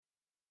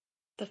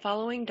The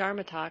following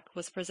Dharma talk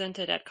was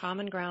presented at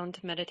Common Ground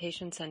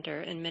Meditation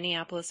Center in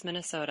Minneapolis,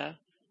 Minnesota,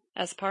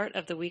 as part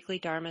of the weekly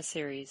Dharma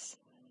series.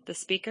 The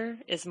speaker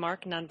is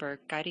Mark Nunberg,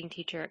 guiding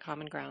teacher at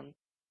Common Ground.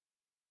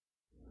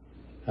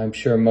 I'm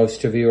sure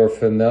most of you are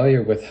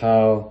familiar with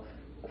how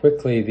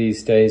quickly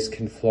these days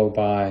can flow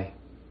by.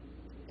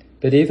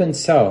 But even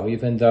so,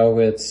 even though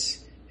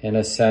it's, in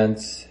a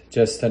sense,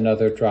 just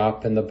another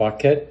drop in the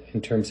bucket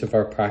in terms of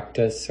our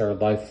practice, our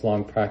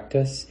lifelong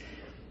practice,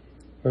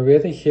 we're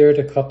really here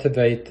to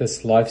cultivate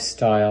this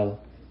lifestyle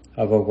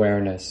of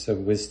awareness, of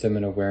wisdom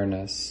and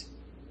awareness.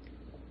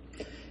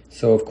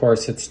 So, of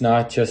course, it's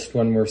not just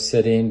when we're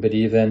sitting, but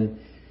even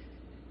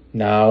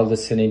now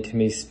listening to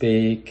me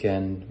speak,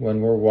 and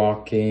when we're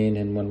walking,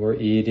 and when we're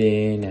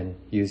eating, and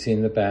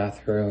using the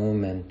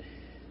bathroom, and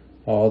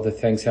all the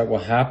things that will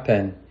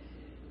happen.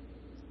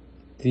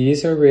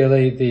 These are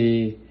really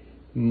the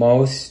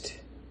most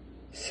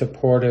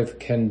supportive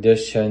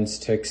conditions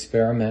to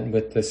experiment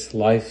with this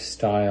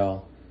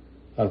lifestyle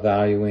of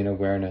valuing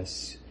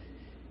awareness.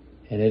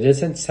 And it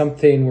isn't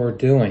something we're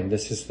doing.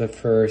 This is the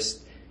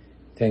first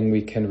thing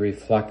we can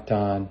reflect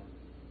on.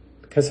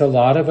 Because a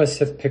lot of us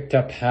have picked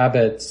up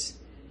habits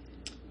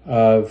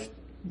of,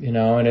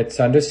 and it's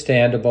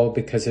understandable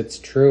because it's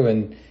true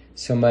in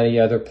so many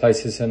other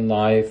places in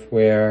life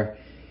where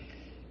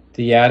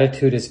the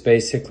attitude is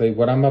basically,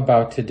 what I'm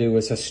about to do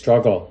is a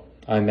struggle.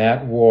 I'm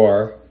at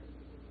war,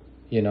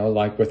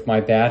 like with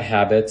my bad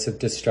habits of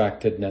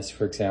distractedness,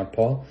 for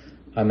example.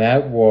 I'm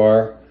at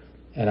war,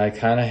 and I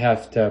kind of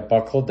have to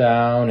buckle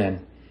down,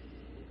 and,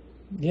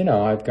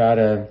 I've got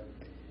to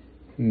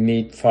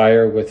meet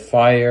fire with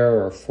fire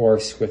or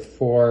force with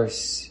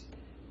force,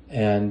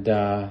 and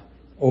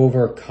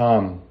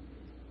overcome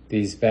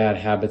these bad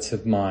habits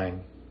of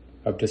mine,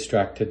 of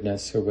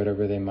distractedness or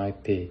whatever they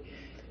might be.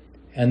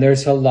 And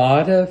there's a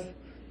lot of,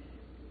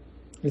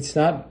 it's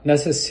not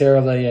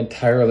necessarily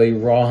entirely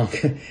wrong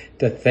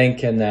to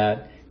think in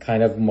that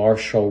kind of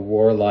martial,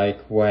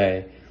 warlike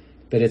way,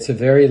 but it's a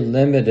very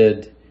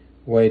limited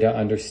way to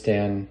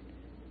understand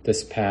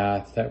this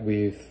path that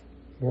we're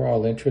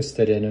all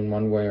interested in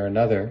one way or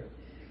another,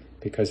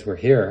 because we're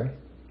here,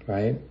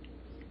 right?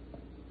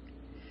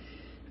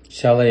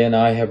 Shelley and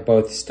I have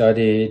both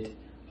studied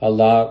a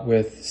lot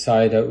with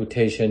Sayadaw U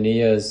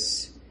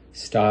Tejaniya's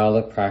style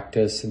of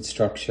practice,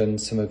 instruction.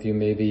 Some of you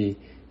maybe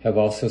have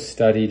also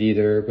studied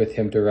either with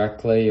him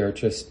directly or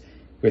just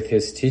with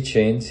his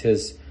teachings,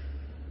 his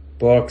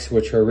books,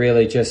 which are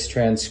really just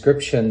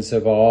transcriptions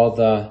of all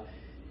the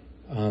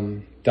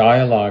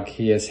dialogue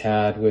he has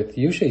had with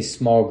usually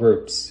small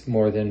groups,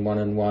 more than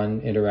one-on-one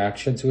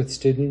interactions with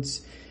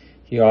students.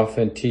 He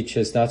often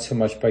teaches not so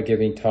much by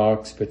giving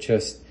talks, but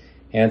just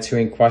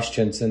answering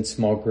questions in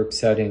small group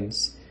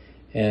settings.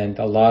 And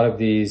a lot of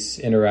these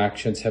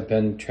interactions have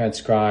been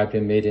transcribed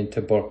and made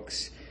into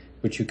books,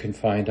 which you can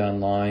find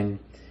online.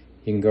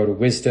 You can go to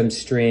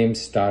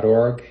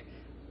wisdomstreams.org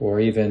or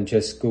even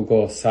just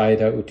Google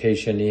Sayadaw U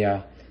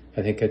Tejaniya.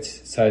 I think it's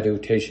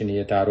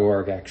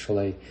sayadawutejaniya.org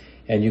actually.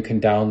 And you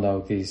can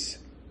download these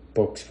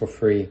books for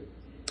free.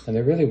 And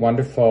they're really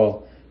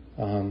wonderful,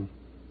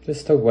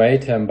 just a way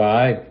to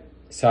imbibe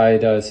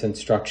Sayadaw's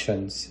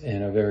instructions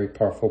in a very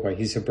powerful way.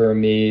 He's a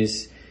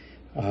Burmese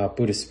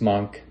Buddhist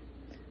monk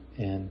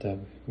and a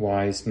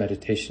wise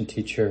meditation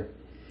teacher.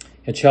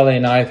 And Shelley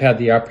and I have had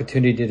the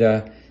opportunity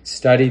to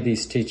study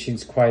these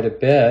teachings quite a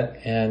bit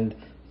and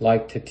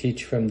like to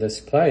teach from this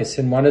place.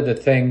 And one of the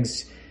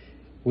things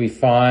we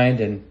find,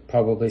 and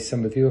probably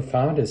some of you have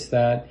found, is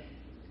that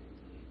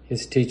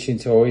his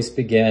teachings always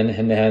begin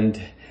and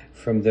end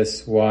from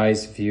this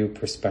wise view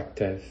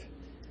perspective.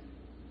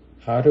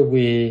 How do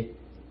we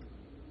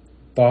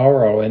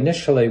borrow?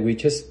 Initially, we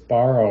just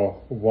borrow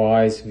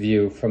wise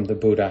view from the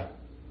Buddha,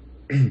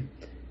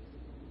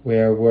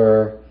 where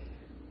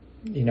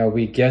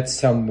we get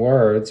some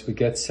words, we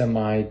get some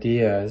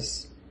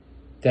ideas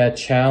that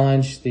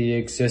challenge the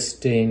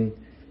existing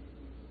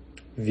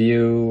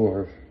view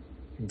or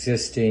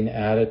existing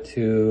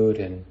attitude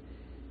and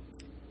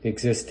the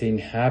existing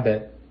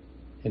habit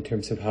in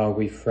terms of how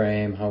we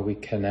frame, how we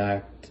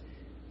connect,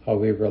 how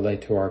we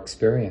relate to our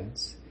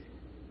experience.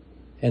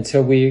 And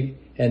so we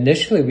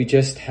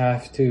just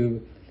have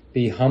to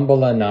be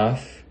humble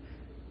enough,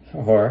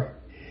 or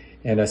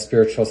in a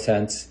spiritual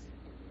sense,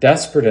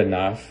 desperate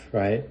enough,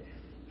 right?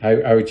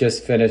 I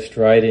just finished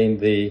writing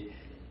the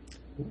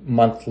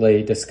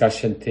monthly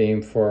discussion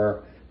theme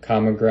for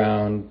Common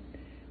Ground.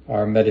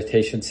 Our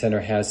meditation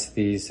center has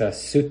these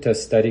sutta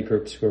study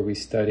groups where we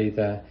study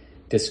the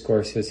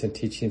discourses and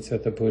teachings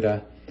of the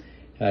Buddha.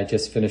 And I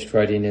just finished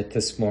writing it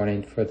this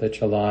morning for the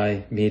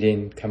July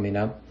meeting coming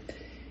up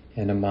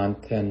in a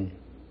month. And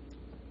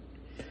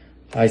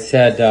I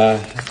said,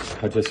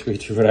 I'll just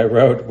read you what I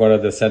wrote. One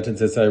of the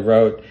sentences I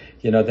wrote,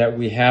 that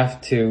we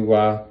have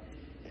to,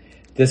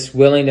 this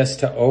willingness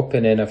to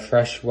open in a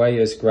fresh way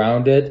is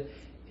grounded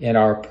in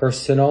our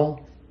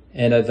personal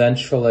and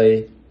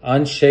eventually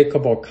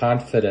unshakable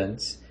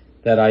confidence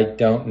that I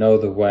don't know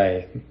the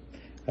way.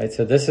 Right?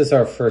 So this is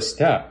our first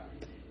step.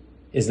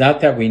 It's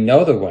not that we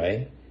know the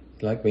way,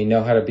 like we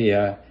know how to be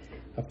a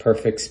a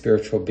perfect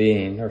spiritual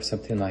being or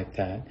something like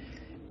that.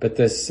 But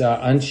this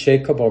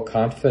unshakable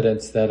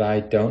confidence that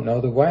I don't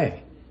know the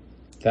way,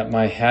 that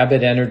my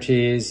habit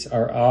energies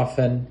are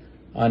often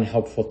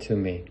unhelpful to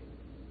me,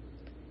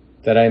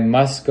 that I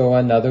must go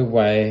another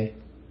way,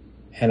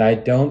 and I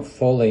don't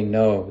fully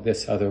know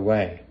this other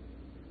way.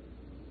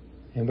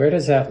 And where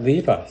does that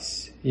leave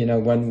us?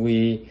 When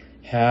we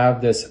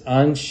have this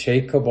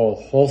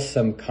unshakable,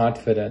 wholesome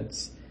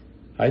confidence,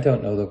 I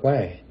don't know the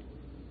way.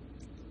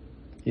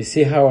 You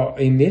see how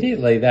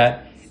immediately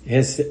that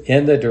is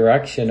in the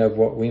direction of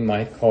what we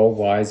might call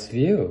wise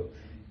view,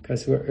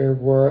 because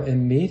we're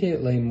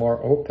immediately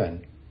more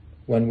open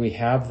when we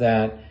have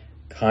that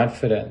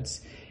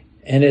confidence.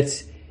 And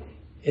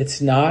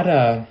it's not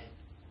a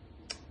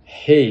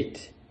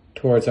hate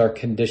towards our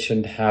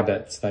conditioned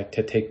habits, like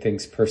to take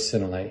things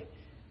personally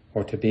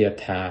or to be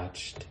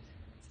attached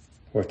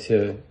or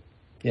to,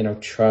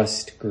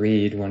 trust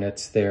greed when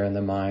it's there in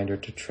the mind, or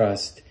to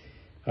trust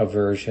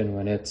aversion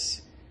when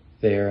it's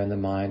there in the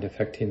mind,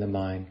 affecting the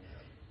mind.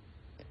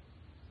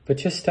 But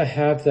just to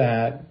have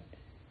that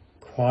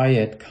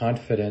quiet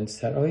confidence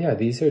that, oh yeah,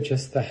 these are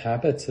just the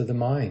habits of the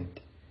mind.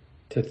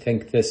 To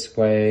think this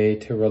way,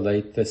 to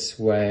relate this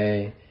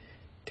way,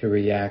 to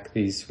react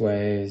these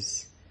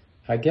ways.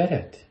 I get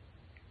it.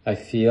 I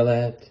feel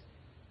it.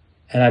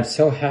 And I'm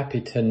so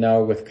happy to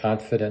know with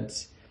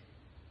confidence,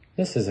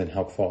 this isn't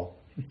helpful.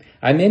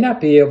 I may not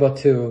be able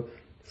to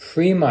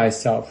free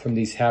myself from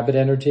these habit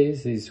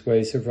energies, these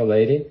ways of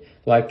relating,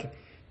 like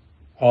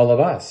all of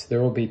us.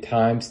 There will be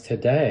times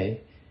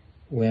today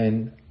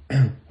when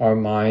our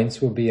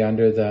minds will be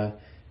under the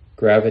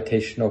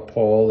gravitational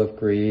pull of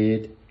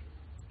greed,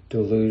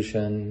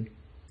 delusion,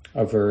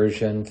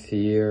 aversion,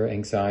 fear,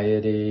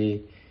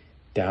 anxiety,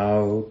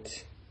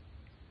 doubt,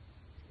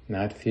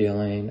 not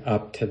feeling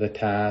up to the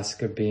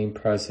task of being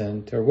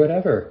present, or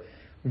whatever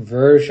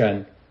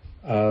version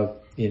of,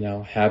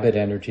 habit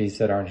energies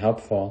that aren't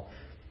helpful.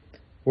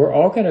 We're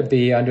all going to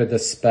be under the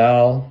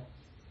spell,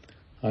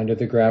 under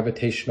the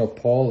gravitational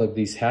pull of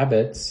these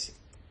habits,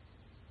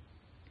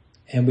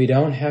 and we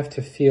don't have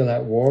to feel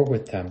at war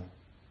with them.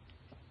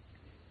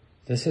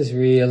 This is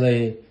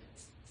really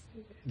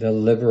the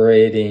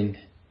liberating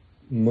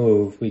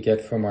move we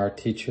get from our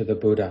teacher, the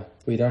Buddha.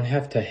 We don't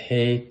have to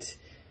hate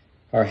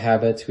our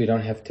habits. We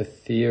don't have to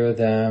fear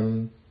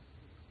them.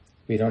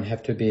 We don't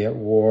have to be at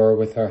war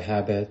with our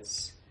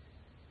habits.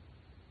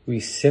 We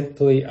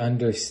simply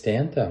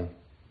understand them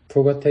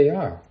for what they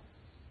are.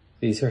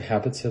 These are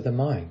habits of the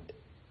mind.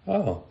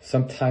 Oh,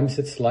 sometimes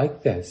it's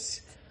like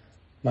this.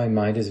 My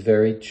mind is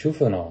very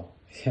juvenile.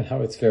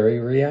 It's very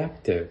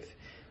reactive.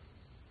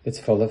 It's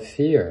full of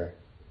fear.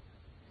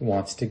 It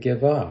wants to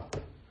give up.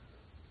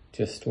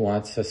 Just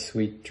wants a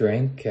sweet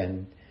drink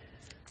and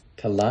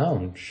to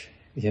lounge,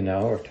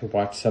 or to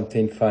watch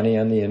something funny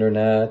on the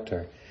internet,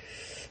 or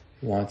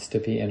wants to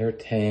be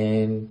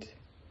entertained,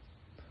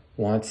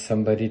 wants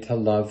somebody to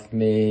love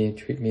me,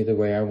 treat me the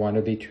way I want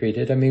to be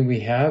treated. We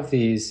have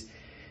these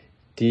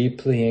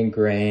deeply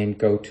ingrained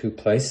go-to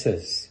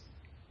places.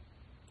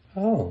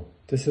 Oh,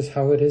 this is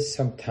how it is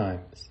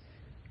sometimes.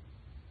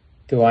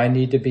 Do I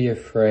need to be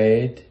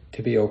afraid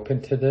to be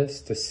open to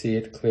this, to see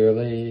it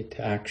clearly,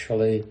 to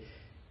actually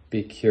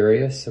be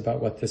curious about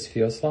what this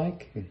feels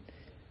like and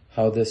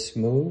how this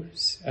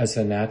moves as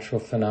a natural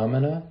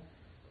phenomena?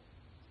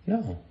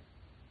 No.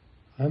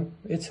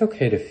 It's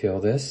okay to feel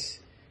this.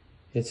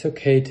 It's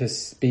okay to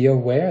be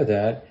aware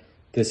that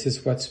this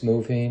is what's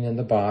moving in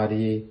the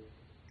body,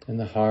 in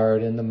the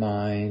heart, in the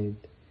mind.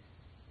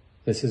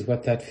 This is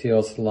what that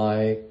feels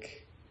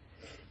like.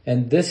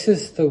 And this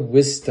is the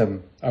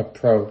wisdom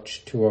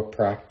approach to a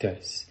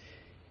practice.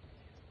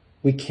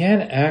 We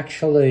can't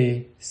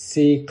actually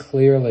see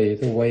clearly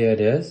the way it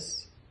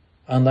is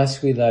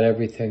unless we let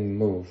everything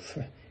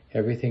move,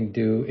 everything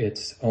do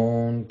its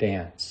own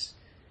dance.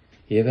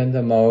 Even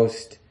the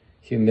most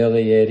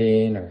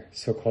humiliating or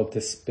so-called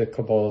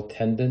despicable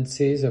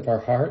tendencies of our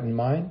heart and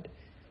mind,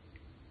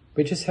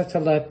 we just have to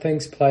let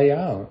things play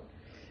out.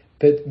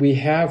 But we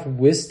have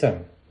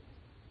wisdom.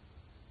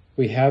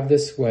 We have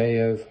this way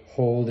of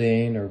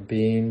holding or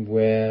being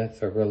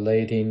with or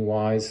relating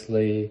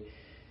wisely,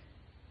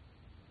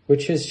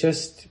 which is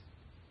just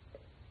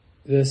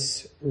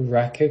this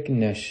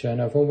recognition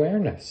of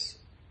awareness.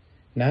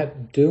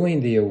 Not doing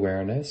the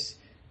awareness,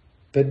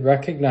 but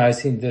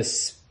recognizing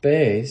this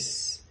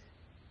space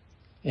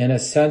in a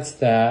sense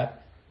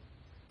that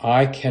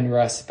I can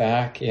rest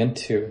back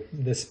into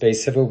the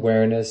space of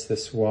awareness,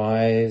 this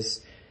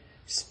wise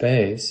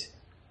space.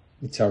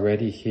 It's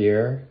already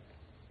here,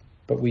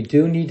 but we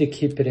do need to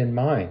keep it in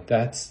mind.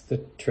 That's the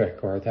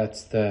trick, or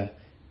that's the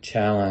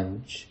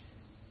challenge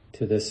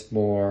to this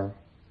more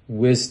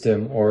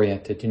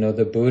wisdom-oriented.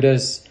 The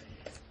Buddha's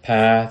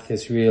path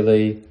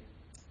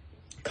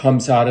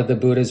comes out of the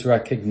Buddha's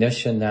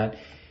recognition that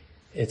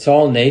it's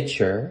all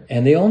nature,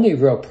 and the only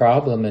real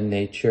problem in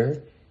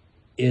nature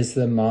is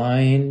the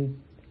mind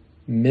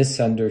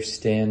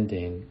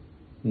misunderstanding,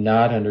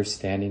 not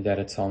understanding that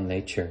it's all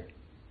nature.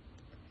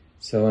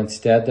 So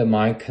instead the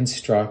mind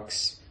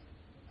constructs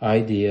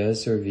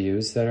ideas or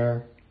views that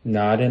are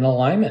not in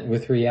alignment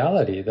with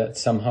reality, that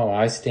somehow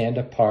I stand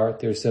apart,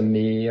 there's a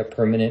me, a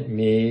permanent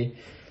me,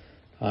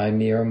 I,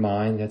 me, or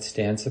mine that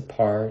stands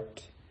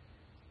apart,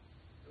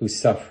 who's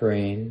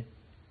suffering,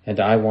 and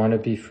I want to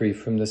be free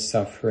from the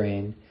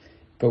suffering.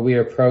 But we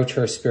approach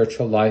our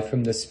spiritual life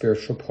from the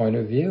spiritual point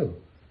of view.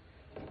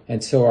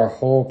 And so our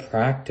whole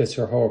practice,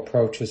 our whole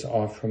approach is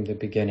off from the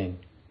beginning.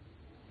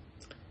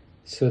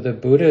 So the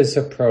Buddha's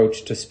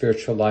approach to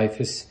spiritual life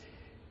is,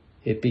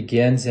 it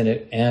begins and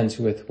it ends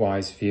with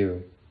wise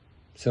view.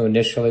 So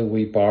initially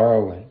we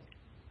borrow it,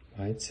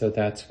 right? So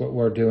that's what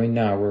we're doing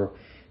now. We're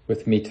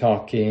with me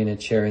talking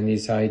and sharing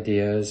these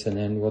ideas, and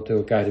then we'll do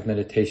a guided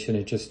meditation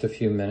in just a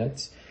few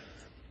minutes.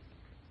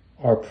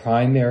 Our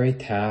primary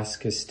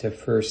task is to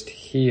first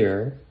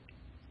hear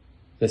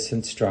this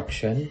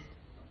instruction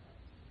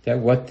that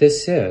what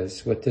this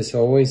is, what this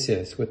always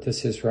is, what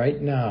this is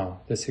right now,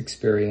 this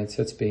experience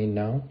that's being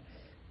known,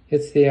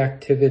 it's the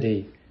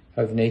activity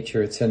of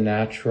nature. It's a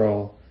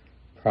natural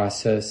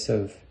process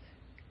of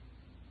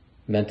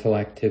mental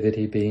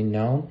activity being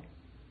known,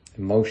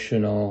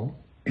 emotional,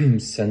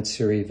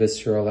 sensory,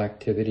 visceral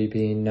activity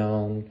being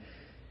known,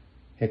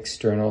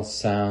 external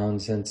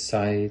sounds and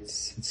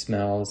sights and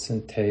smells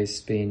and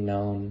tastes being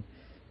known.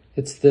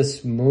 It's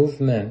this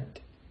movement,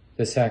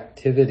 this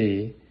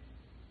activity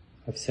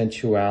of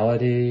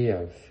sensuality,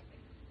 of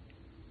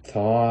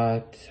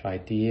thought,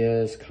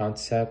 ideas,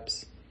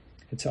 concepts.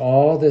 It's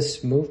all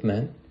this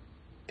movement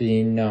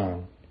being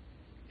known.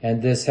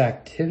 And this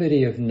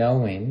activity of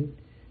knowing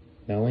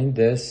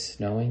this,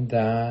 knowing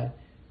that,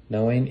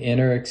 knowing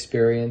inner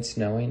experience,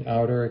 knowing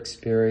outer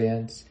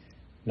experience,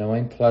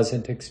 knowing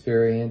pleasant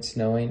experience,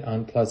 knowing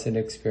unpleasant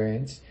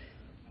experience,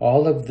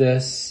 all of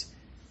this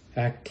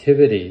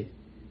activity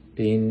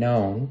being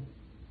known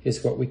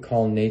is what we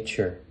call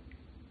nature.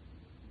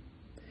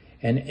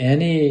 And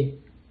any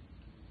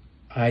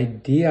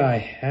idea I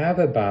have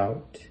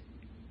about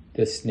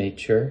this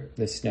nature,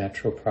 this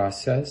natural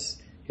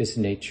process, is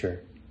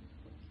nature.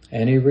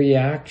 Any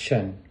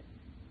reaction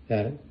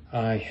that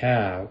I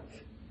have,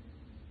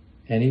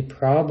 any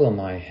problem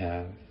I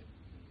have,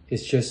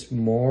 is just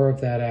more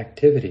of that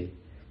activity.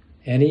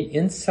 Any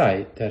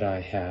insight that I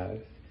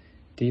have,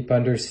 deep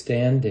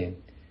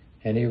understanding,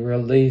 any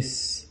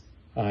release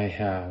I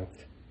have,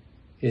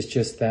 is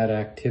just that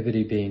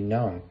activity being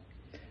known.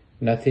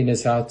 Nothing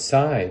is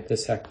outside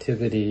this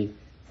activity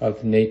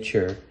of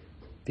nature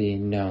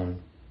being known.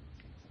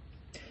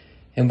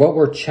 And what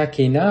we're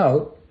checking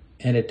out,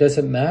 and it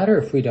doesn't matter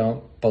if we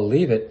don't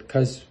believe it,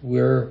 because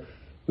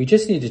we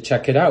just need to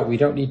check it out. We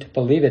don't need to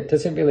believe it. It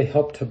doesn't really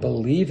help to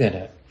believe in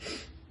it.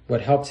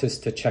 What helps is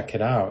to check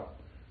it out.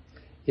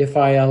 If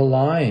I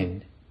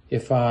align,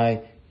 if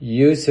I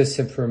use this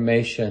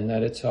information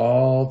that it's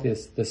all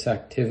this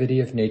activity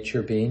of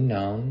nature being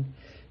known,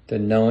 the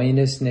knowing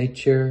is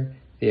nature,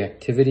 the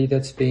activity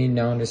that's being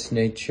known is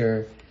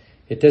nature,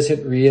 it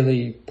doesn't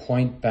really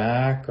point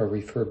back or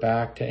refer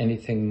back to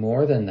anything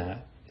more than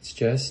that. It's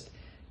just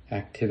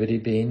activity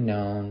being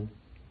known.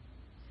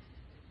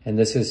 And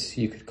this is,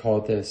 you could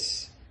call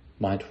this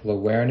mindful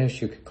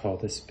awareness, you could call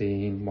this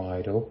being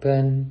wide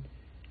open,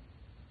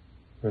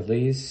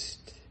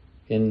 released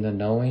in the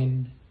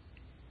knowing.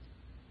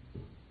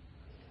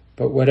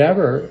 But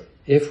whatever,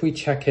 if we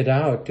check it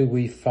out, do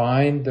we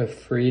find the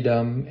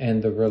freedom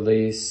and the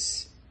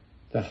release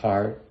the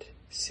heart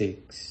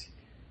seeks?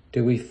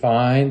 Do we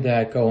find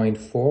that going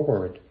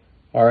forward,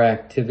 our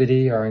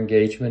activity, our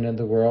engagement in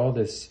the world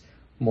is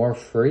more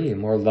free,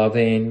 more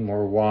loving,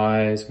 more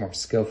wise, more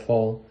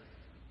skillful?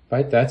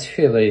 Right? That's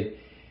really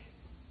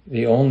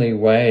the only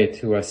way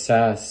to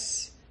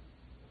assess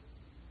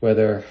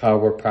whether how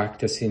we're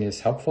practicing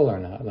is helpful or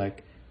not.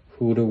 Like,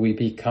 who do we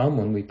become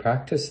when we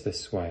practice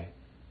this way?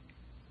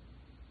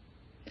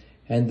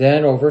 And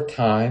then over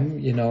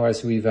time,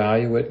 as we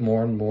value it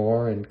more and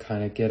more and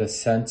kind of get a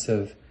sense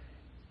of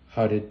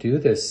how to do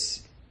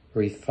this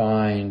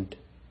refined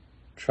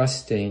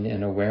trusting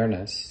and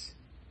awareness,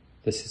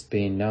 this is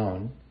being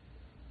known,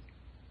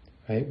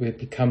 right? It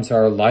becomes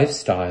our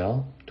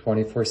lifestyle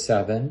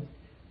 24/7.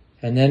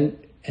 And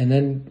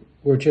then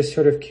we're just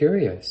sort of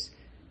curious.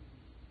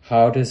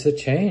 How does it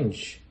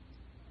change?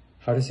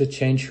 How does it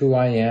change who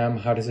I am?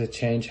 How does it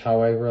change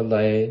how I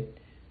relate?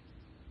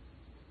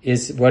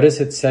 What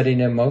is it setting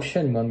in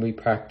motion when we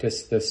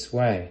practice this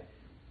way?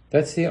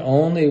 That's the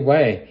only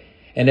way.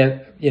 And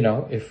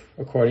if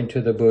according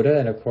to the Buddha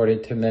and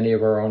according to many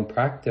of our own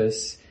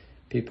practice,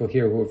 people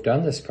here who have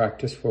done this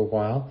practice for a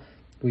while,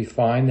 we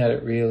find that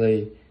it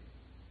really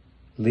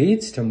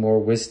leads to more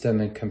wisdom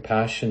and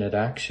compassionate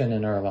action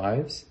in our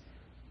lives,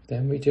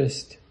 then we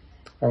just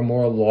are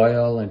more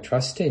loyal and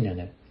trusting in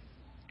it.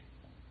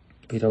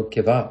 We don't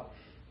give up.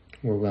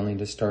 We're willing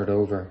to start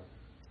over.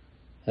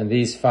 And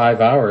these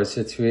 5 hours,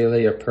 it's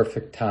really a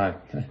perfect time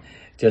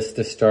just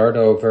to start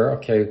over.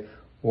 Okay,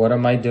 what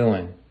am I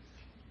doing?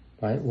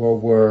 Right? Well,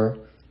 we're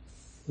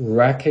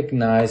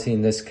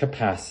recognizing this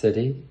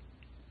capacity.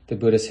 The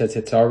Buddha says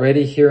it's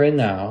already here and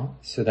now,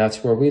 so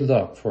that's where we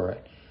look for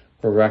it.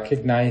 We're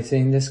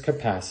recognizing this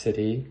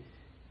capacity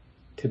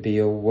to be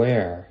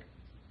aware.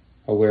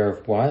 Aware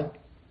of what?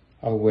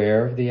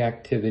 Aware of the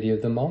activity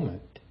of the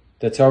moment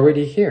that's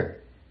already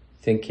here.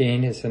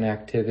 Thinking is an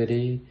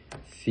activity,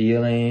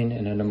 feeling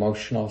in an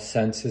emotional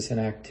sense is an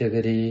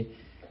activity,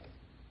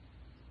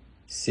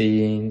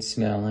 seeing,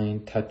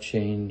 smelling,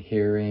 touching,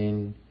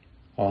 hearing,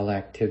 all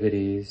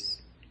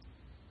activities,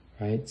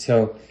 right?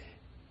 So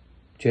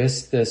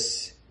just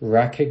this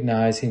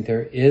recognizing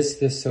there is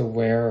this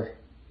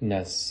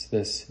awareness,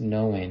 this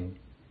knowing,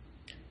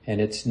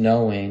 and it's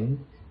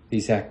knowing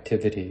these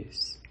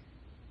activities.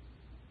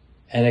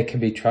 And it can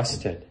be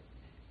trusted.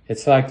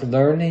 It's like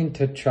learning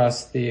to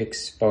trust the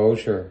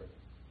exposure,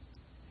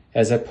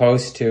 as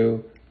opposed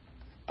to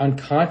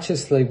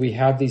unconsciously we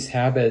have these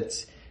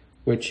habits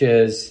which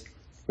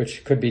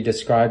could be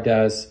described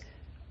as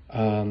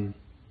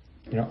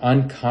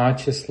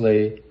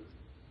unconsciously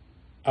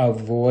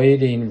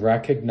avoiding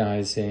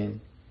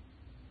recognizing,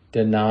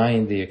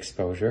 denying the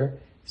exposure.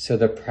 So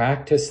the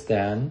practice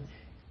then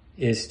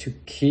is to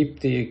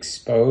keep the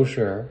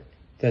exposure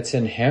that's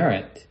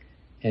inherent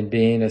in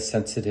being a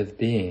sensitive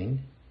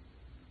being,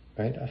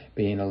 right?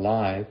 Being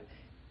alive,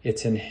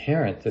 it's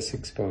inherent, this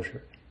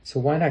exposure. So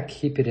why not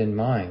keep it in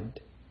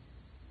mind?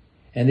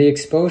 And the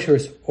exposure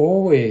is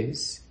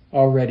always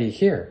already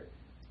here.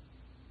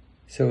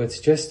 So it's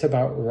just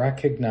about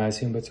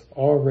recognizing what's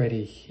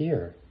already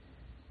here.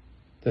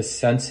 The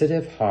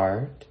sensitive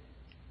heart,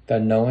 the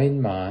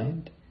knowing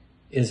mind,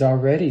 is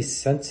already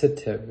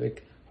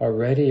sensitive,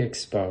 already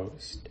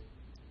exposed.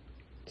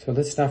 So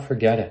let's not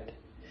forget it.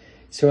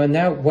 So in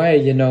that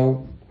way,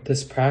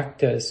 this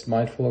practice,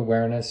 mindful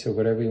awareness or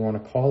whatever you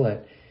want to call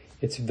it,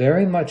 it's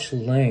very much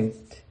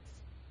linked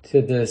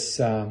to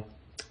this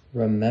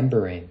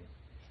remembering.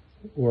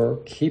 We're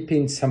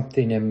keeping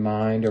something in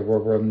mind, or we're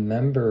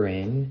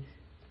remembering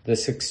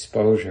this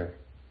exposure.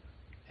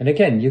 And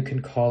again, you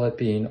can call it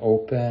being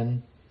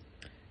open,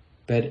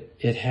 but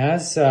it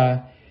has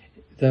the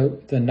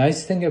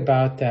nice thing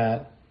about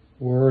that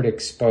word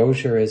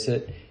exposure is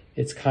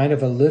it's kind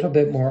of a little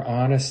bit more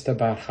honest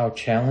about how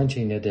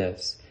challenging it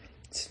is.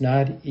 It's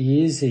not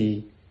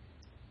easy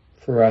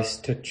for us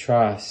to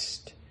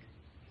trust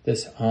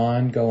this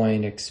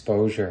ongoing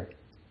exposure,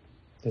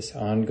 this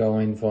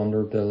ongoing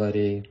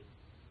vulnerability,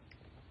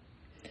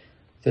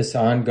 this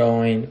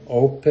ongoing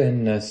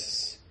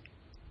openness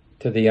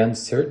to the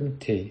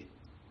uncertainty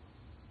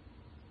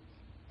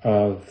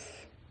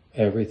of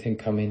everything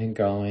coming and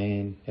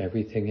going,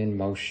 everything in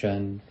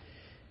motion,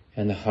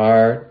 and the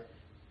heart,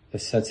 the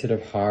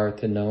sensitive heart,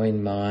 the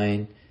knowing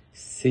mind,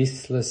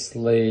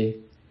 ceaselessly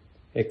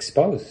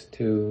exposed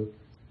to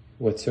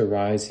what's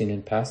arising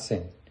and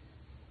passing.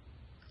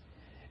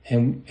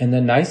 And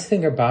the nice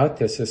thing about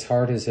this, as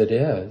hard as it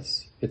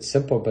is, it's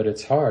simple but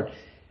it's hard,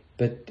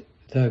 but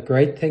the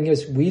great thing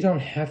is we don't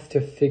have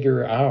to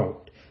figure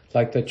out,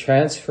 like the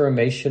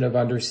transformation of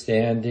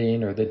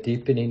understanding or the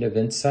deepening of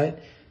insight.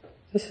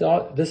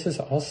 This is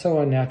also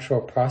a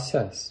natural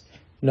process.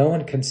 No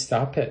one can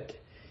stop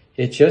it.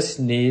 It just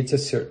needs a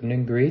certain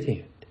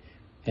ingredient.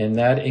 And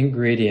that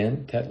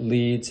ingredient that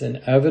leads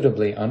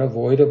inevitably,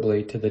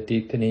 unavoidably to the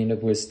deepening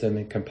of wisdom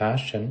and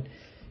compassion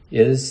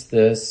is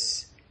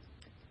this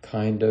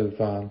kind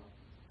of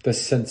the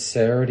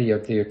sincerity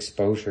of the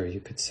exposure,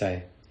 you could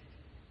say.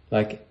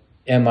 Like,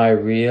 am I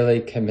really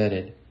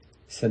committed,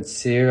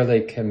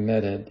 sincerely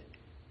committed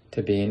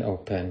to being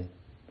open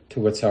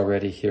to what's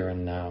already here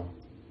and now?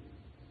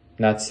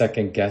 Not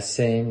second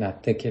guessing,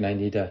 not thinking I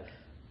need a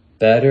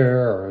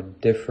better or a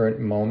different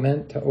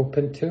moment to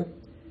open to.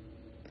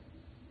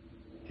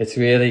 It's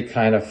really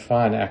kind of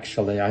fun,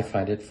 actually. I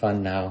find it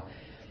fun now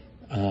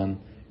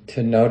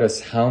to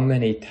notice how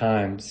many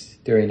times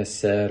during a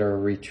sit or a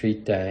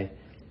retreat day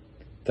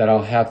that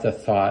I'll have the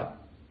thought,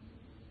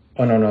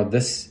 oh no,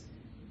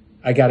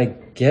 I got to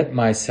get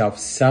myself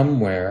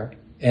somewhere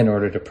in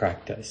order to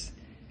practice.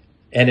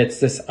 And it's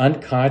this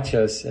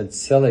unconscious and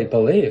silly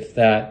belief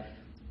that,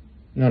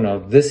 no,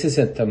 this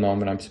isn't the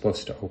moment I'm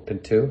supposed to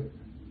open to,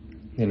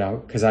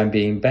 because I'm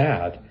being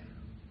bad.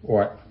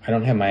 Or I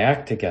don't have my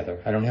act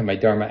together. I don't have my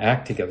Dharma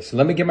act together. So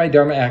let me get my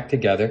Dharma act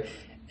together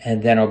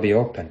and then I'll be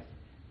open.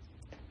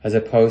 As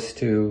opposed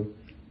to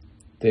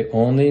the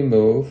only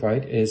move,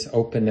 right, is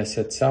openness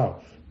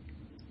itself.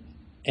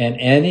 And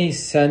any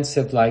sense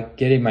of like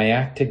getting my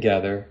act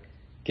together,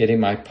 getting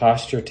my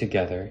posture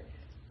together,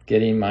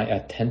 getting my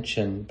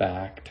attention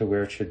back to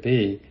where it should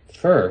be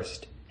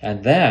first,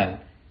 and then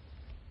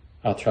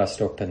I'll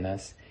trust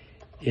openness,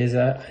 is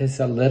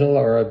a little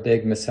or a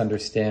big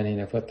misunderstanding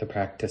of what the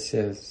practice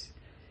is.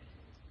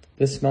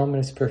 This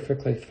moment is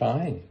perfectly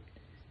fine.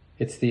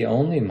 It's the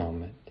only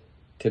moment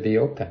to be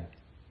open,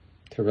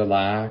 to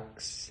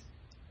relax,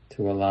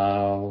 to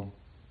allow.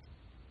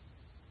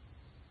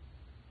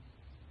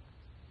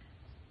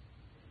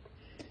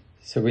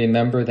 So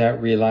remember that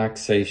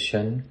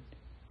relaxation.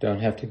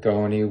 Don't have to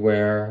go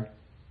anywhere.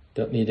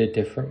 Don't need a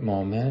different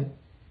moment.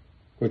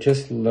 We're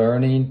just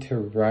learning to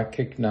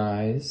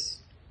recognize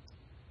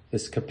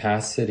this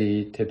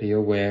capacity to be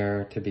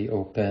aware, to be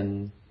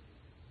open,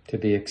 to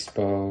be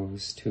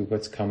exposed to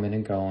what's coming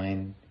and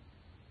going.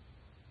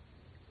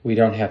 We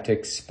don't have to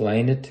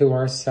explain it to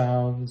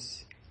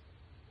ourselves.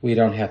 We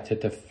don't have to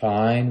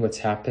define what's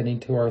happening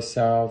to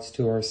ourselves.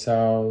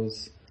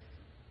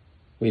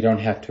 We don't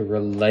have to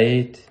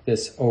relate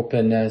this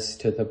openness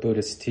to the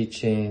Buddhist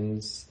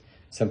teachings,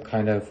 some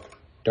kind of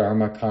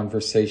Dharma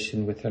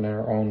conversation within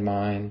our own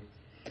mind.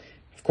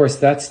 Of course,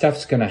 that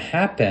stuff's going to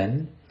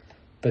happen,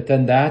 but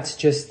then that's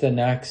just the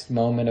next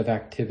moment of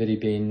activity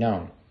being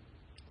known.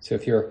 So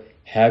if you're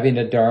having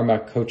a Dharma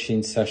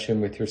coaching session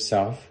with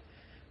yourself,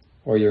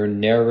 or you're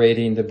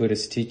narrating the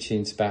Buddhist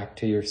teachings back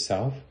to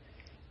yourself,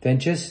 then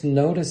just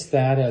notice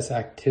that as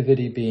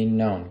activity being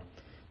known,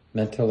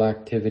 mental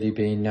activity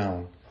being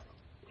known.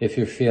 If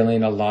you're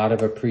feeling a lot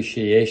of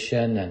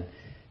appreciation and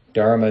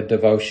Dharma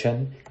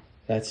devotion,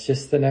 that's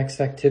just the next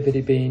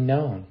activity being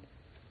known.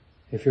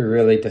 If you're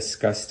really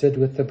disgusted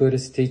with the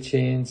Buddhist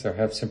teachings or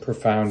have some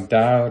profound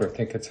doubt or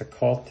think it's a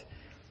cult,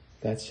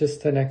 that's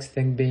just the next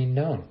thing being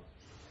known.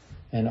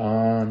 And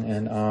on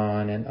and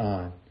on and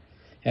on.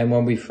 And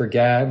when we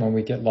forget, when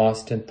we get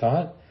lost in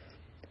thought,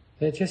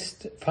 then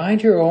just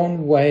find your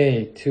own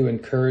way to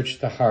encourage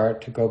the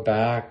heart to go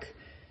back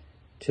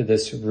to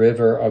this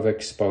river of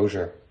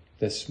exposure,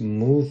 this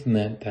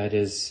movement that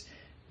is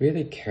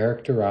really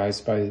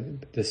characterized by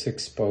this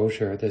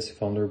exposure, this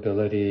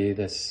vulnerability,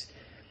 there's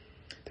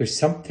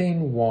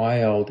something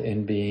wild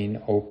in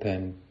being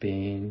open,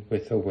 being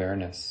with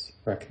awareness,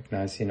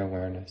 recognizing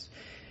awareness.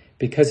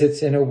 Because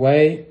it's in a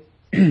way,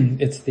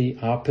 it's the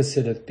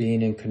opposite of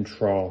being in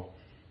control.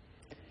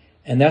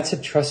 And that's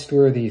a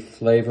trustworthy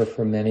flavor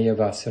for many of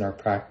us in our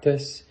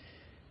practice.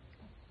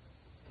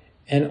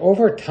 And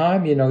over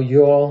time,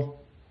 you'll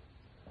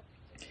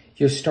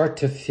start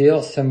to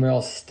feel some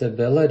real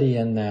stability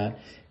in that.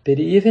 But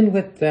even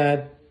with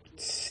that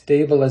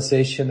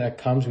stabilization that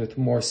comes with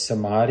more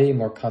samadhi,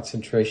 more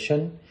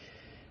concentration,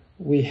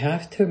 we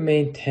have to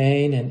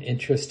maintain an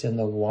interest in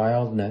the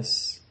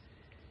wildness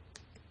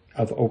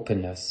of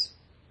openness,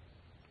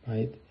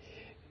 right?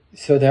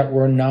 So that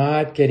we're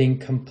not getting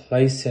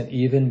complacent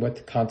even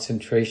with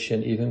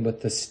concentration, even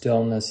with the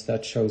stillness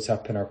that shows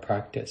up in our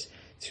practice.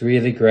 It's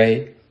really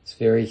great. It's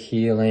very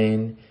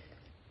healing.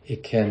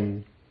 It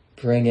can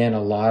bring in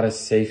a lot of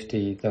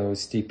safety,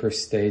 those deeper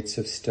states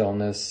of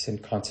stillness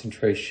and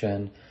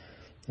concentration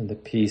and the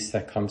peace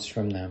that comes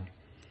from them.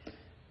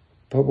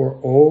 But we're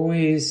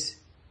always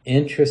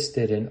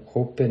interested in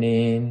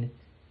opening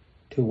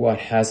to what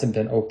hasn't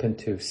been open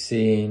to,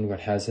 seeing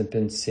what hasn't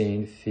been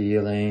seen,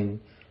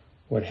 feeling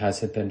what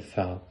hasn't been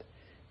felt.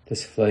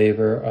 This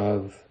flavor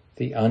of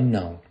the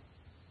unknown,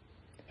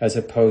 as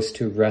opposed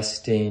to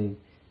resting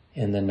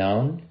in the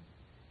known.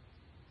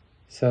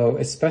 So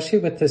especially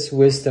with this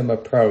wisdom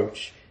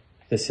approach,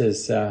 this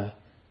is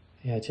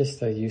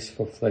just a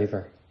useful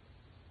flavor.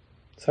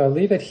 So I'll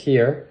leave it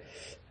here,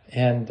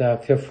 and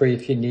feel free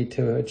if you need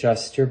to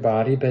adjust your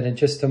body, but in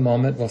just a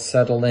moment we'll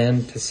settle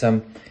into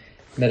some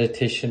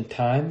meditation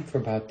time for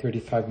about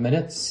 35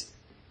 minutes.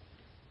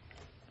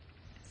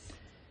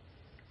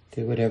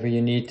 Do whatever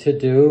you need to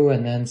do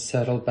and then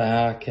settle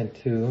back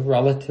into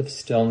relative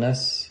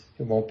stillness.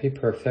 It won't be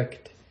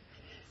perfect.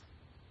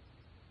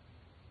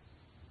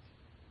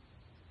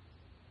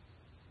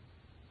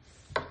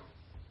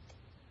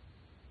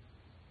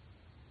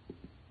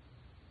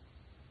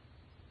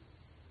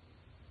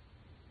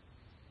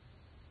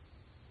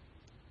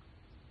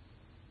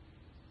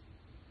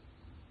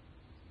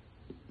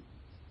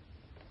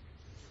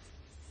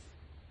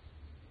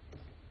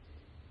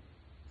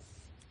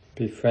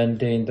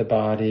 Befriending the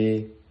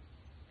body.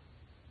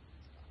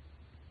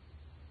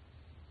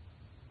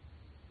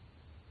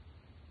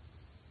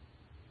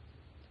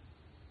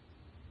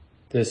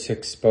 This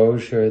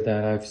exposure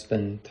that I've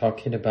been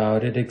talking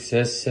about, it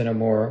exists in a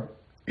more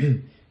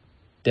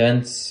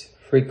dense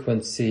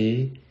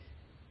frequency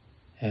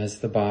as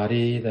the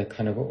body, the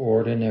kind of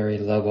ordinary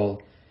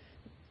level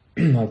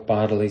of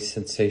bodily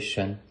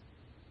sensation.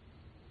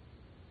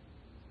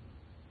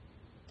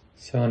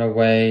 So in a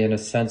way, in a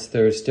sense,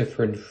 there's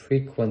different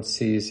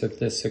frequencies of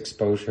this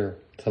exposure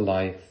to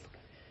life,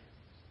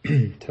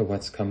 to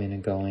what's coming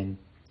and going.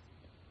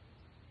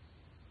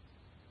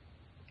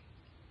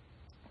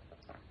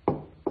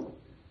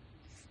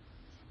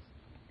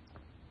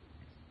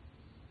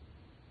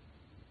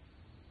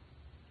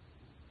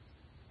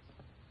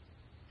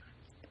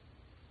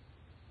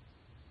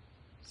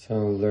 So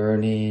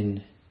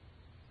learning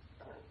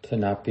to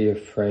not be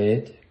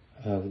afraid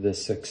of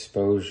this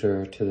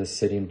exposure to the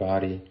sitting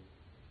body.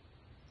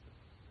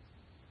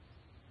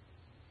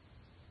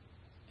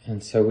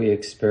 And so we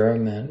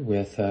experiment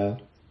with a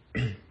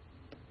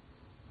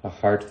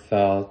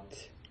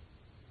heartfelt,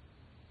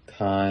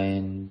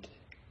 kind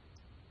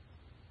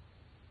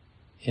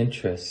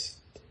interest,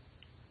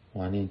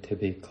 wanting to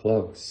be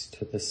close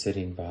to the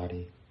sitting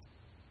body.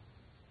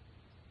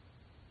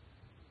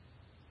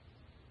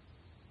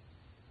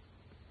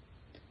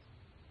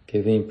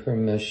 Giving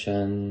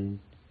permission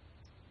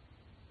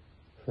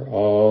for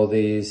all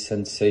these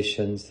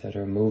sensations that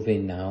are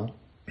moving now.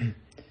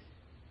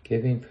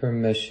 Giving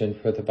permission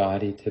for the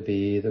body to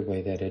be the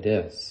way that it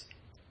is.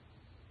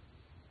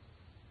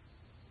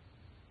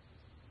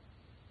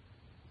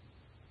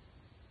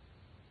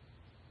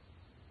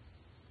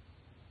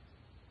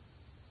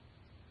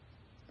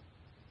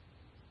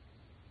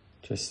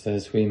 Just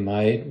as we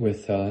might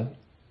with a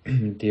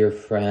dear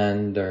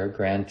friend or a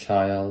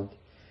grandchild,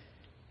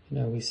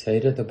 we say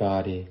to the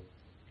body,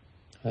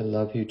 I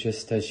love you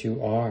just as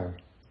you are.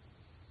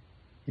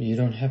 You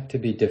don't have to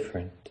be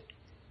different.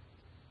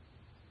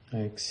 I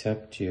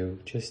accept you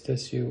just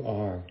as you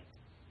are.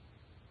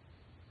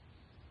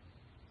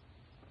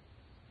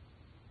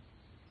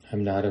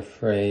 I'm not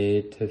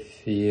afraid to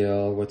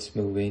feel what's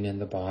moving in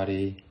the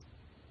body,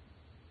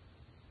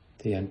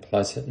 the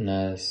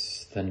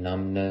unpleasantness, the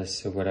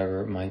numbness, or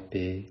whatever it might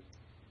be.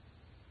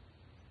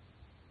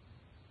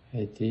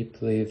 I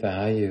deeply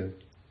value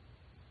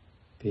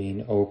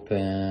being open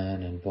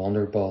and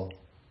vulnerable,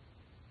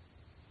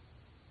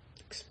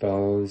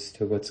 exposed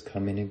to what's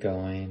coming and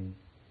going,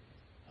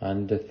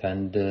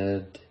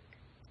 undefended,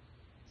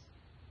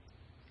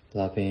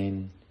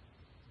 loving,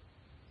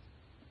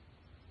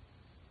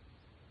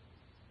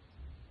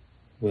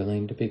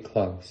 willing to be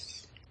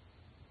close,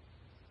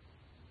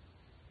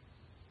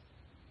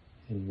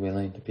 and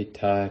willing to be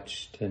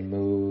touched and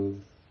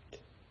moved,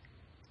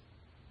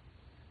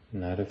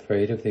 not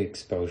afraid of the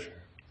exposure.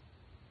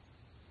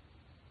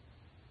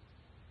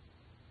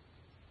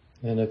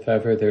 And if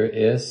ever there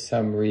is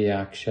some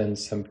reaction,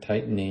 some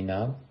tightening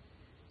up,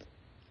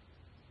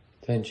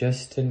 then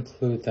just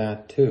include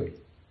that too.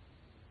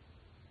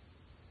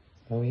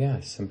 Oh yeah,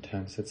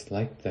 sometimes it's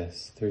like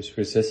this. There's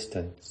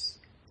resistance.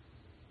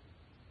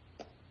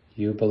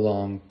 You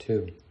belong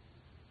too.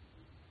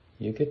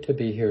 You get to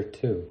be here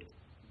too.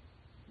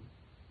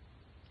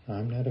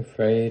 I'm not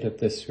afraid of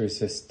this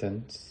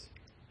resistance.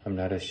 I'm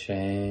not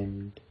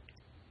ashamed.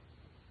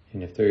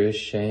 And if there is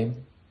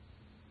shame,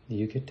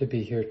 you get to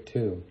be here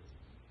too.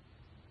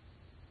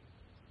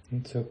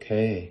 It's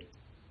okay.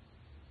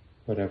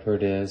 Whatever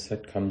it is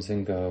that comes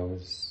and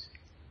goes,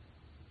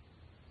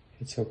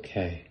 it's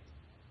okay.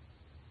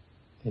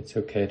 It's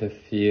okay to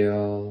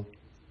feel.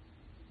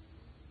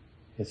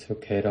 It's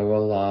okay to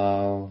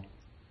allow.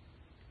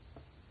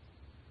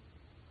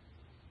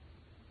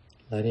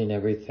 Letting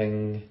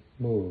everything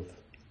move.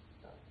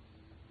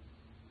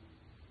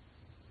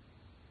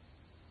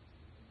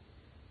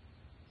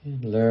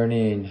 And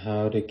learning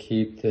how to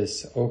keep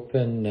this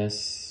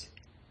openness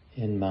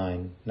in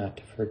mind, not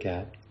to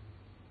forget.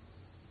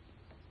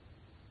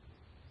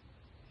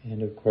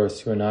 And of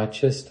course, we're not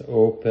just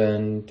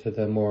open to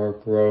the more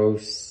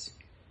gross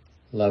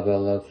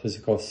level of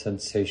physical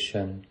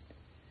sensation,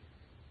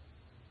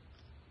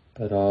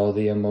 but all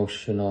the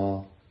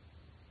emotional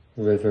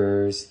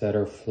rivers that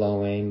are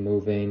flowing,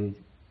 moving,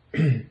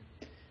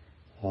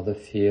 all the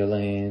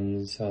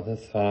feelings, all the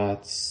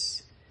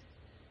thoughts,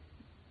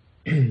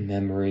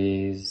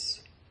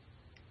 memories,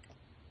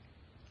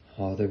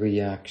 all the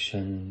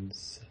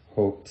reactions,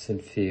 hopes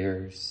and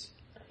fears.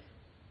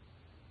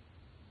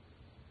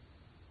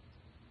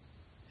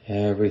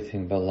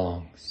 Everything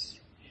belongs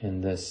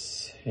in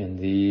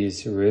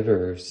these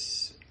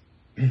rivers.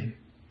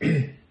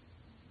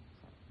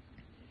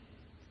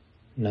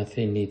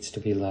 Nothing needs to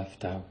be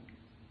left out.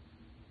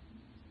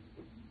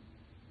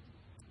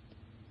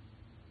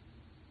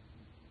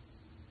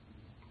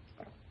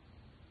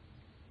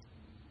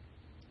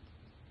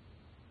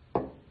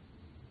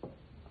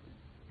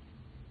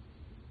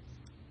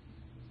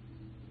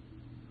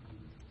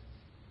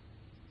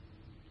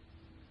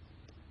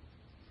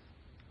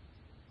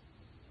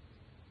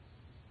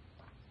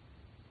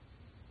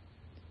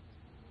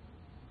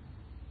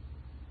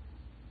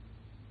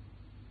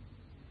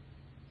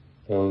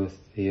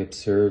 Both the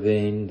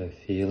observing, the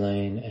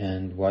feeling,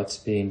 and what's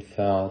being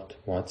felt,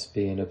 what's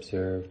being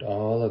observed,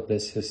 all of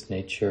this is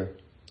nature,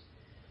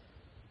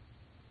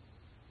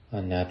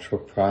 a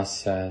natural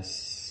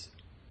process.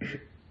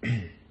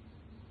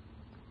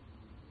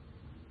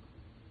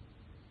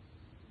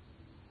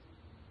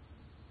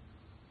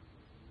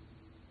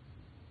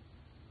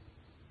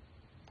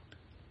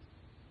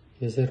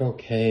 Is it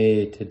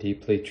okay to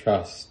deeply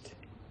trust,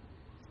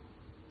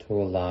 to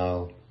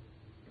allow?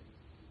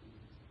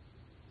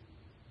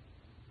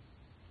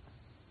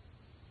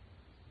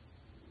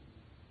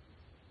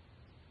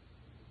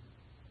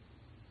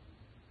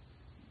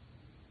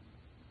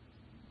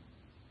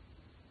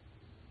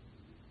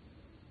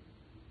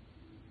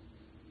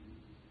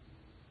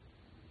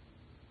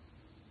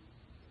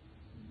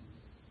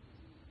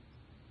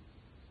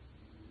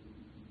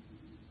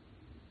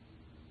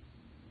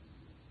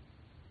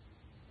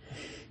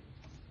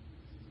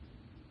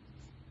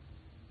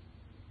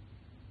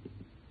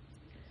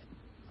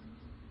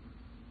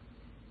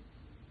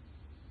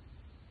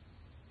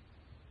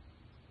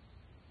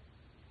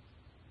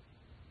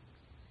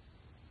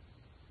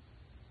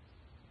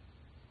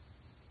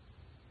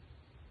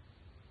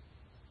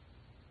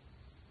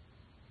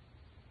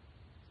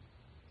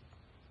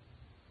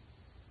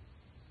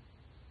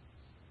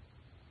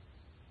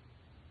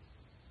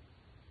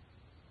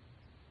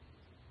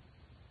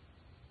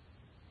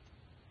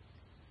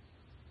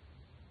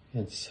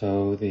 And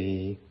so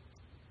the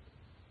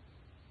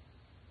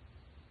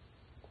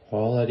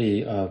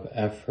quality of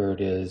effort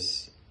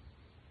is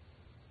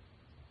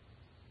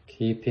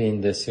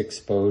keeping this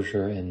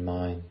exposure in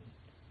mind,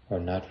 or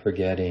not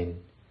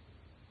forgetting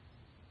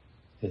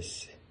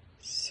this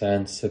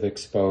sense of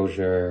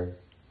exposure,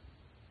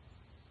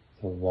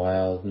 the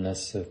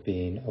wildness of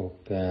being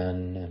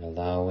open and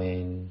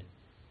allowing,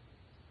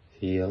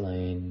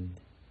 feeling,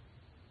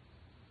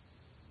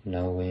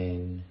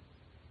 knowing,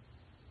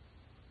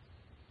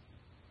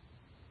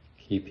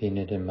 keeping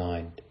it in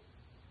mind.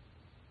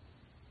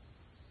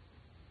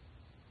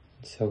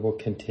 So we'll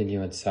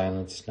continue in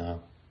silence now.